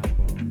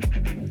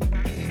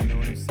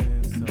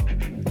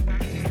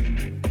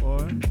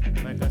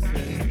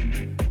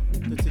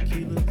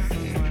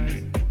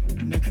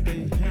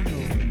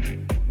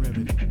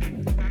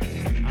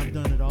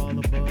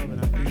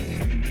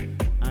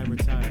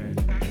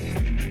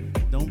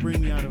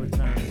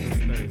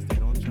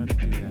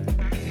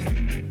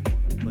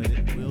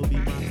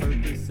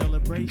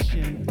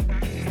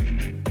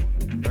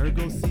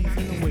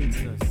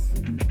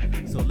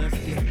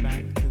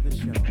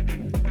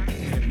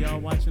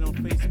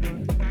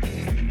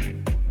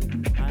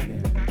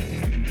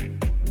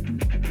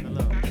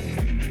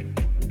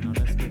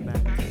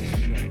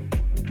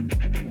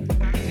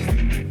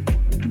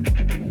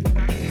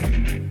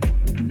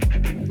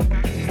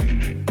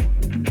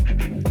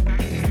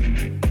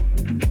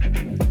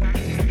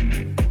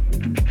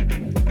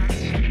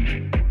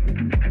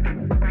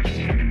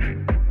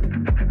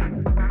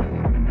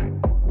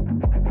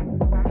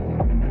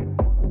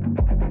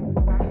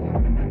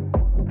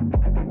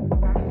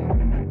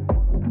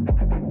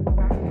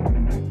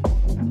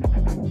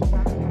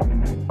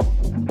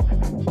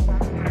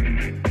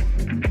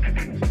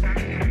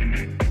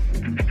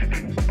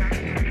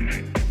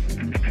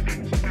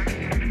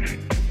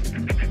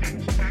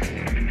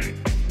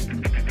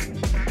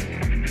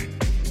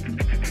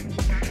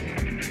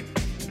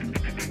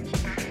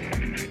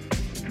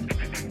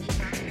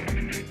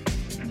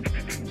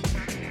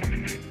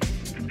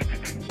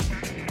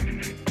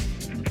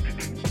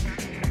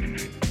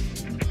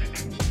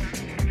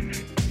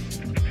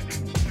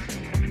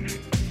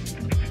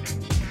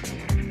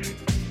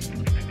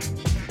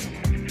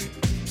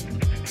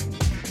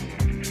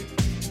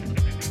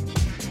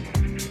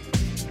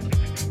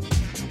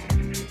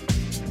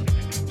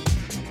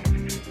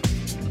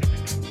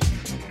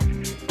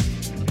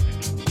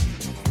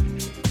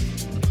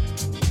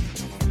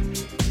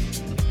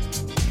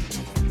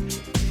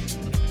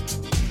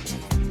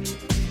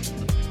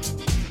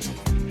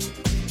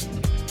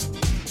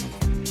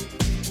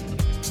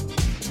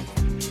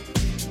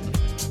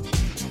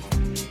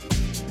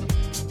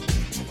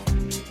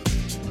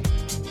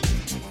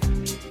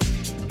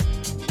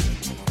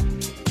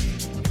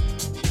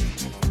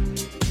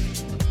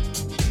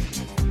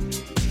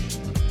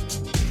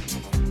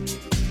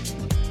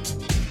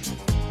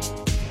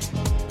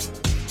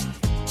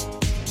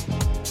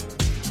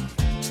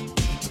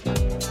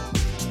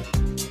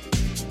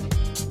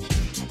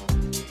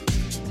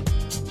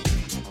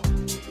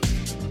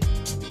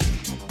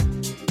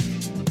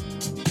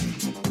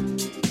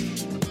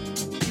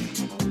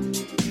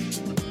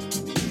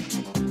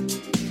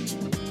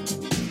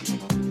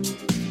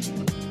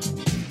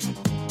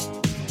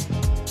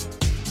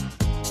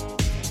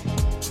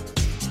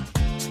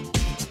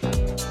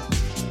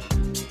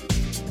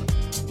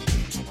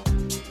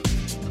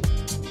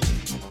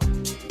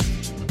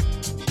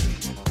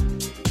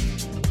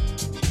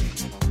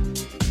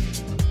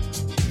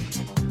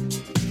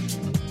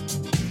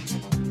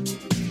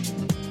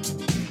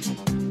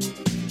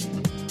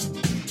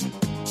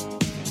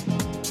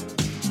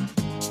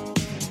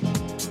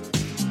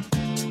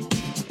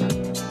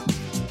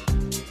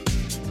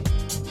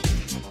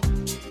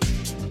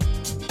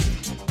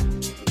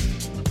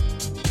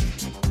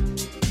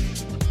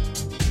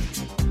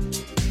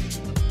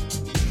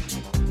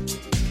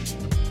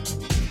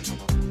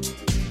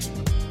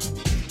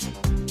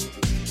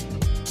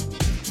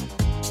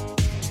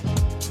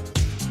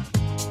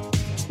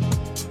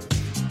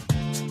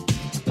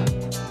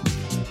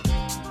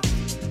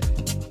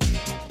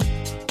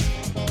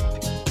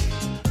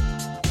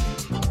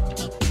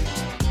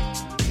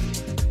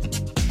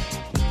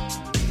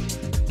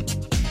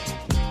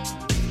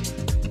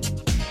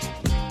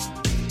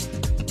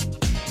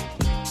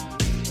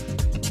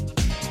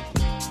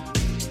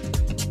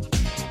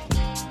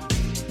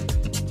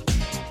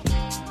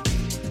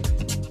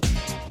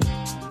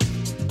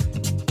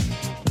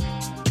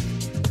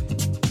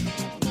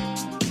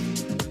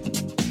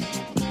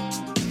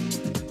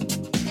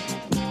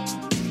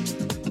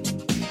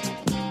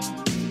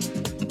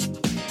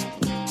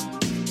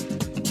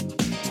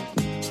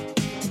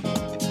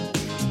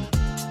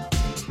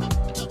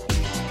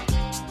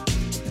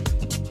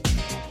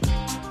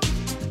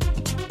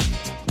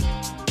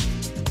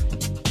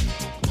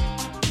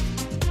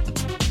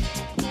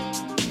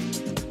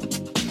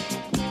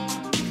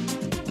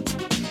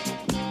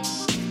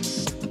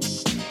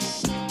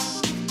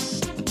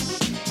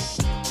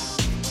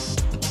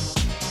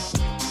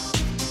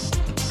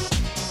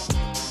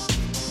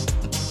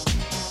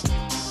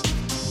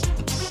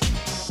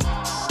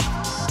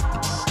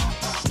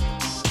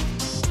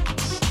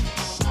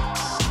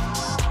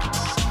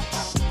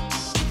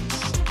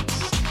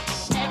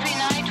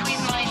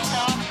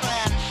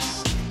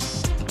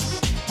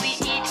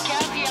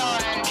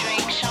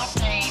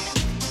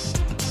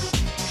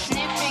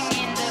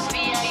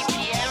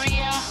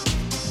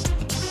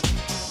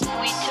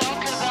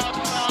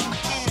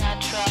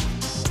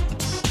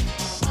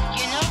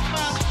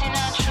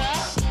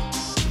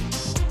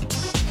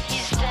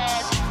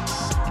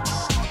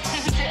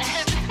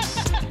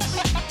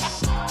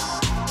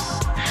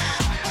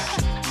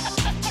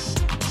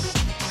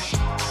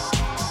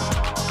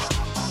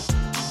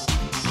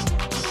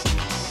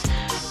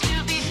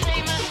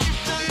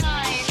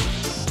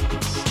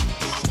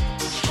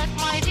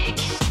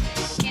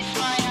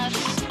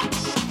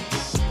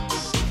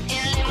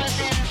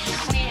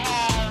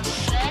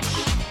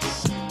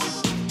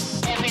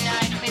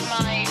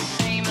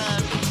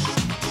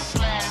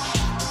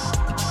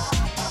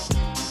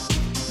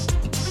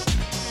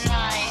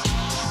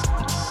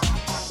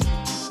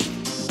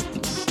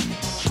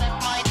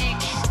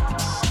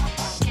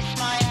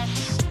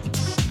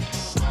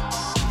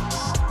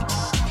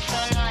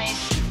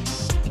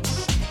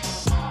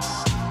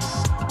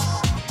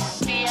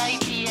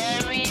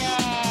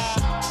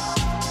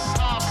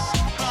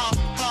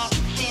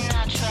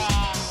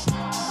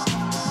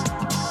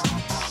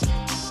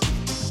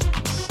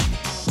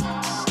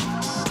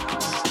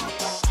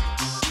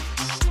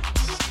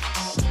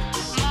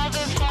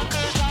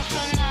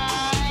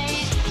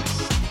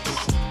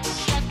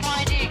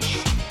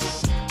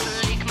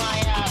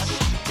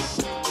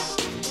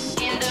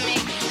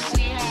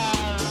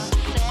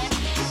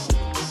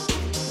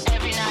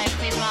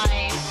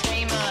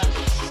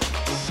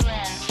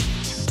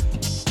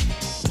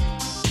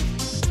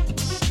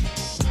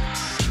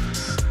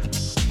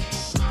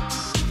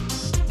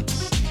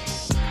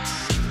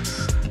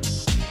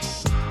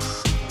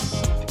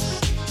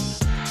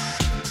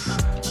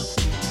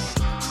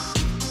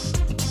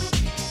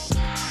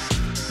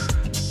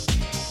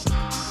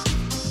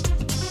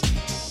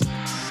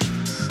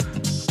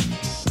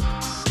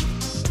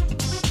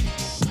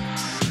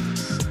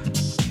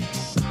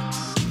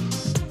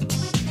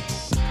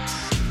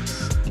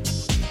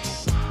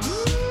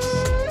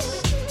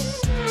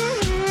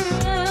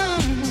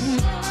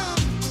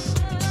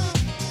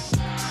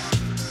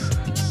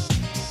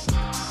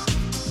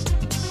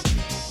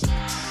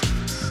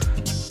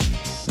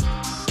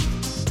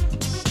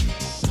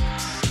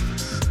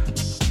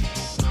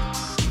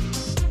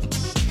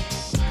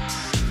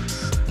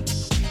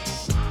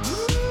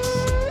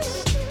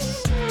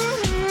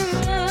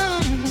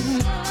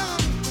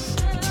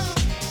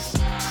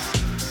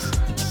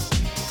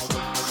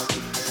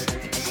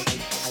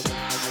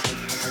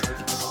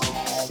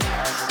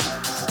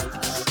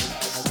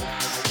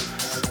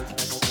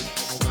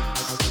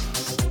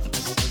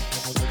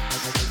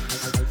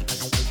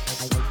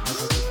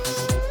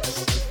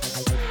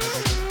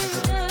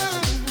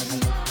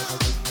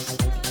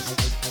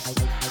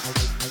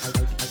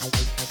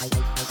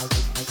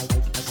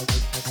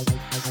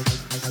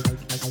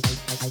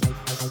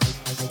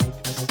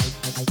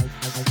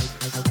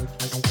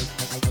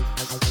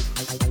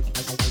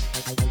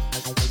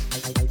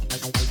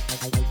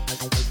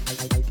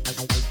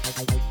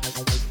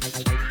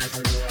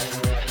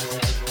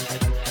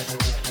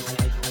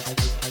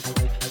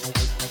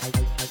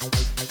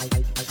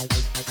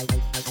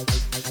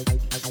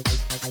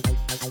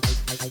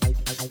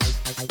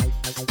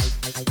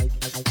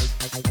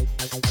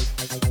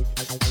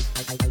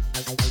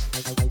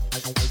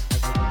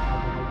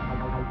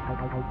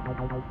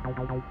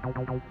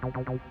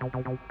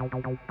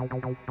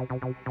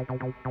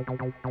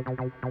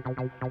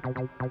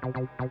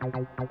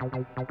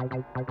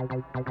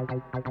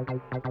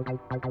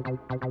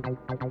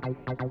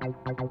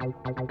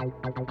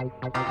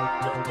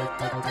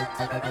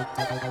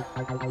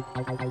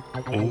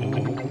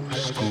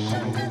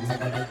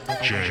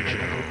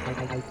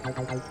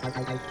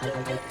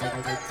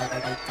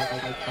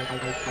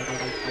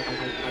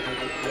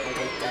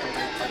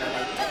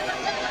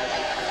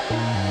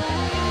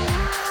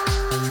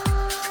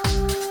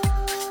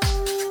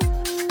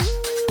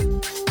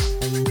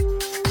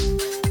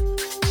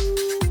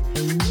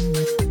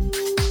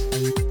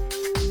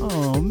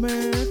Oh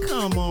man,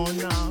 come on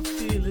now,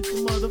 Felix,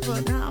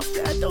 motherfucking house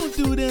cat. Don't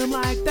do them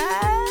like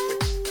that.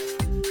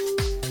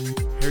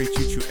 Harry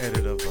Choo Choo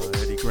edit of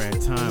Eddie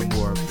Grant Time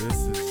Warp.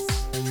 This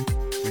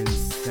is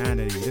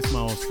insanity. This my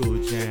old school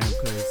jam,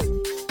 cause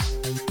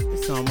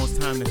it's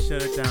almost time to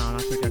shut it down. I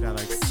think I got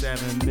like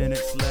 7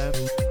 minutes left.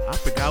 I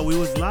forgot we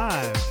was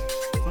live.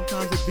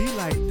 Sometimes it be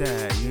like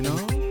that, you know?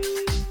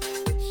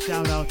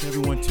 Shout out to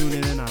everyone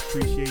tuning in. I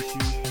appreciate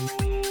you.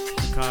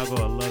 Chicago,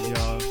 I love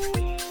y'all.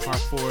 Park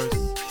Forest,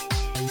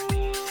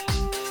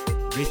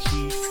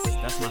 Richie's,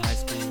 that's my high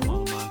school,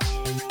 all of my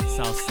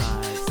South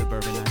Side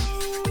suburbanites.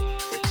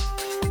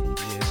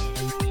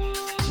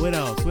 Yeah. What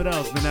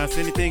else, Vanessa?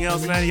 Anything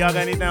else, man? Y'all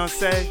got anything to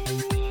say?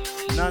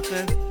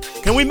 Nothing?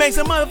 Can we make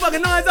some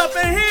motherfucking noise up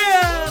in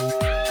here?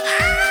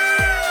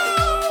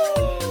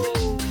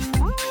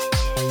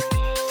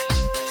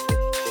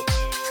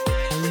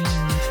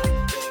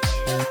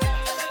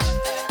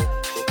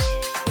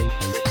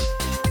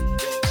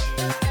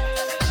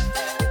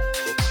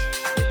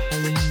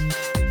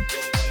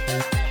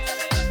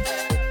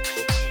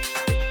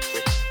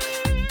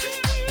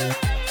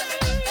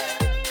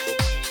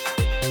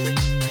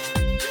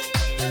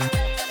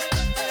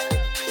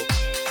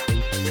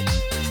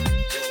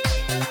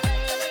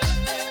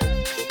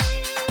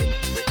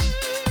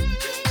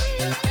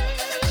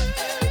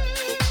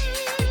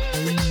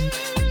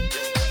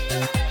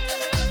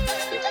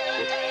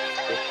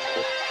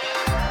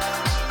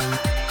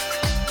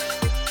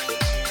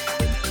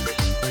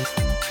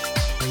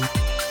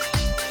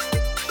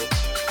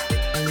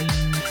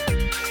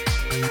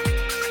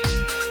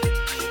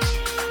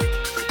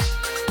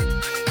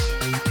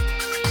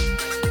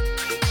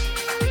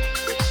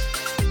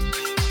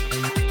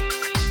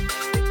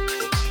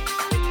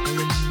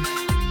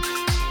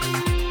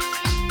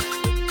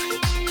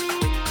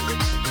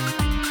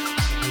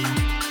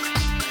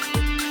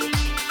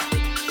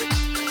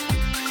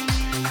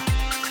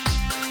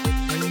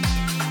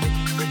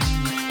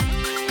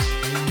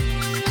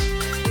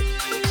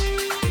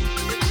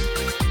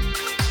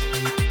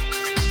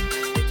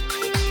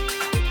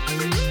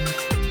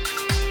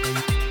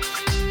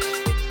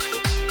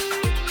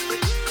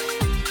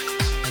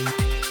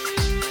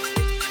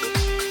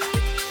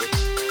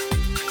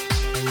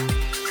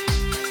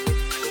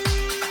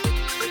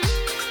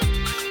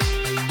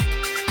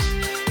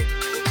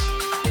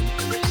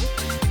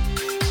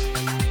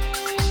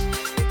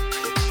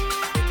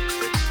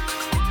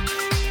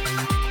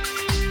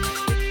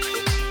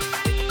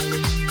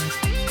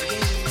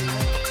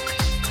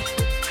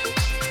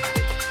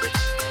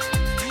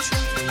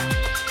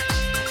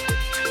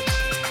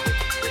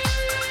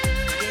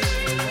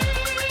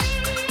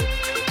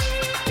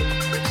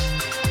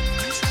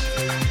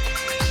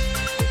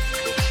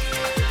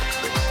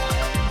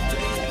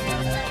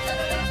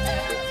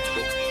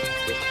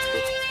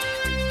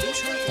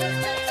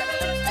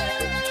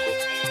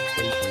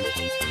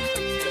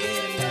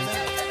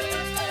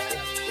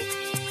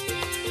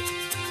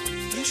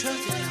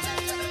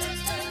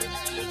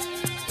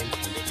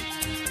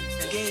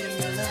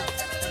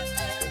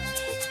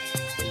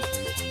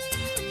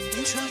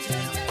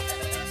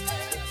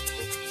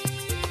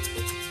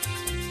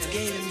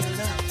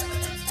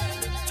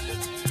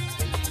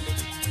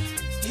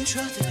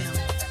 trusted him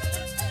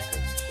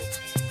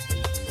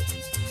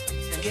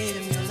and gave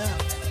him your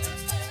love.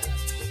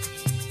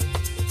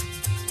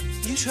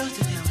 You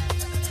trusted him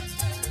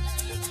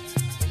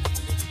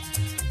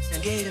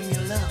and gave him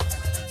your love.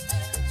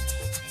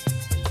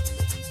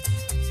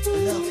 The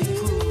love he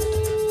proved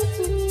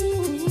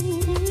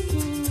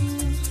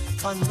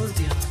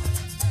unworthy of.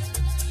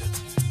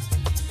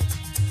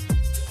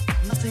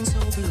 Nothing so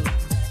blue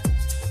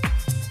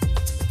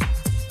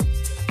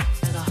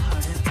as a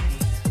heart in pain.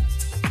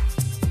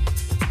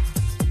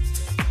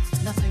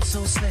 Nothing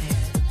so sad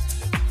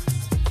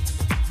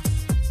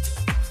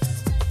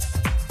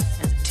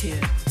as a tear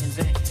in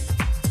vain.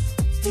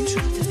 You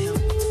trusted him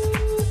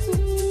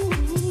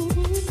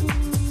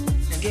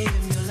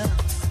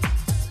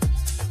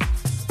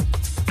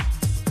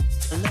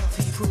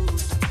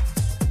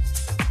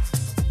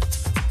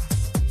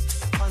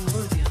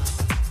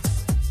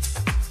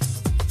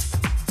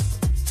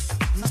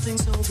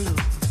blue.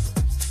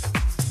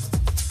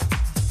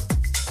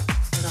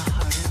 And a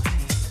heart in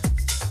pain.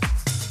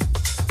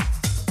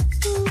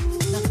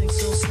 Nothing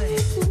so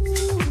sad.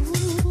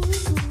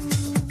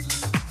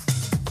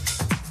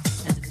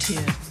 And a tear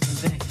in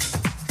vain.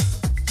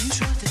 You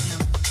trusted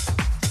him.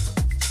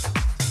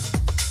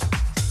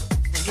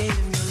 And gave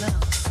him your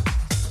love.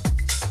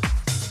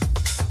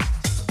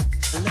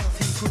 The love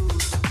he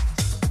proved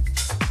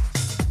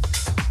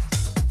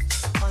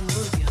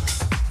unworthy of.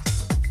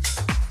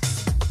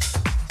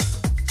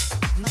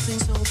 Nothing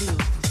so blue.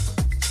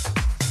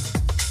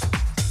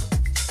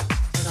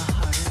 And a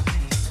heart in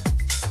pain.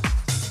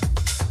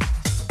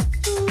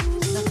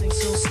 Nothing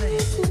so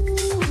sad.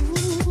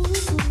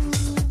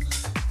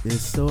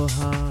 It's so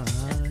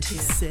hard to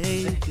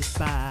say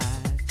goodbye.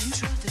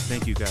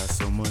 Thank you guys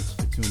so much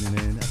for tuning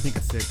in. I think I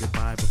said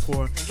goodbye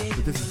before,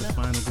 but this is the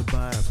final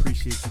goodbye. I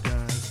appreciate you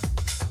guys.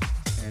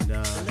 And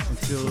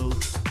until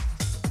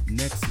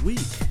next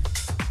week,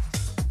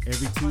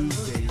 every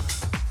Tuesday,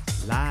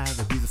 live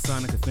at Ibiza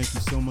Sonica. Thank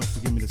you so much for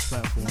giving me this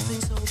platform.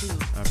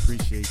 I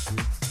appreciate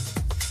you.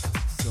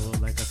 So,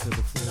 like I said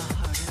before,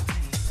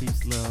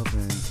 peace, love,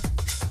 and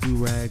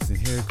do-rags and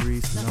hair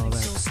grease and all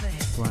that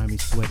grimy,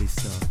 sweaty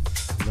stuff.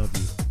 Love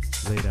you.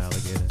 Later,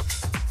 alligator.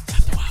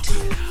 After a while, put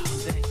it out.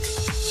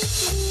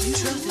 You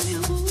trusted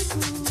him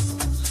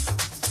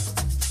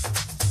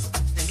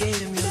and gave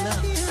him your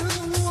love.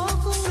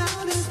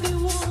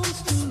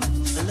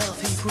 The love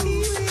he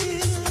proved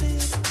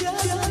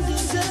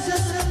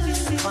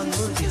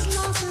unworthy of.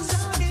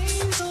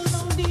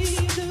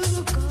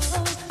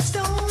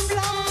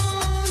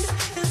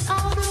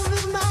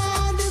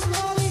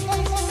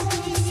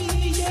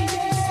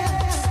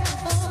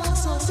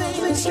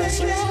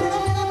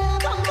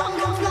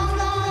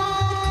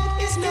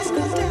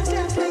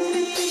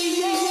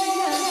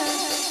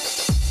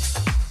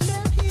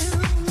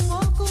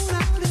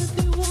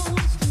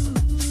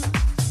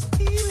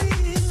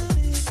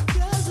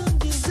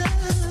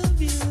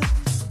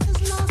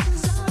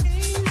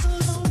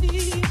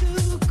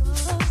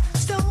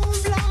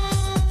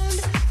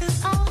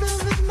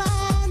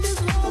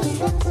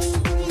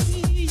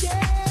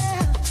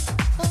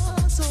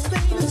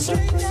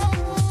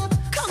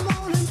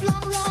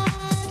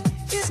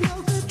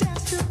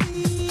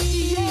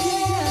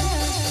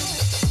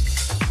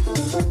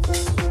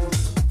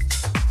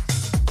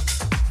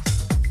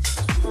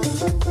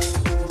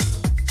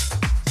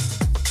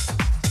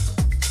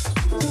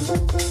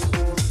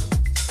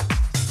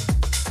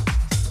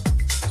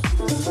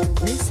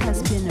 This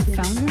has been a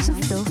Founders of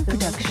Filth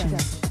production.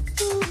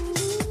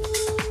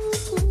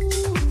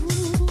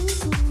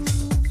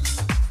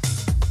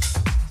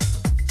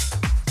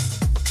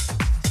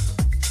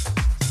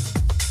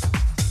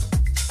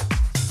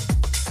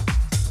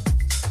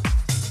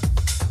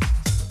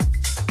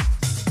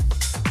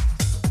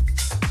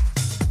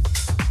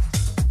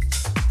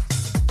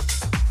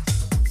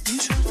 You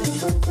trusted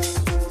him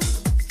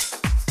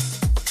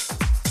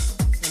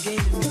and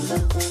gave him your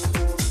love.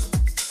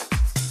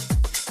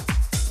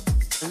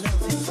 The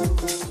love he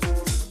proved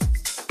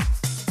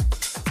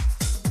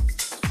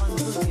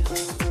unworthy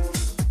of.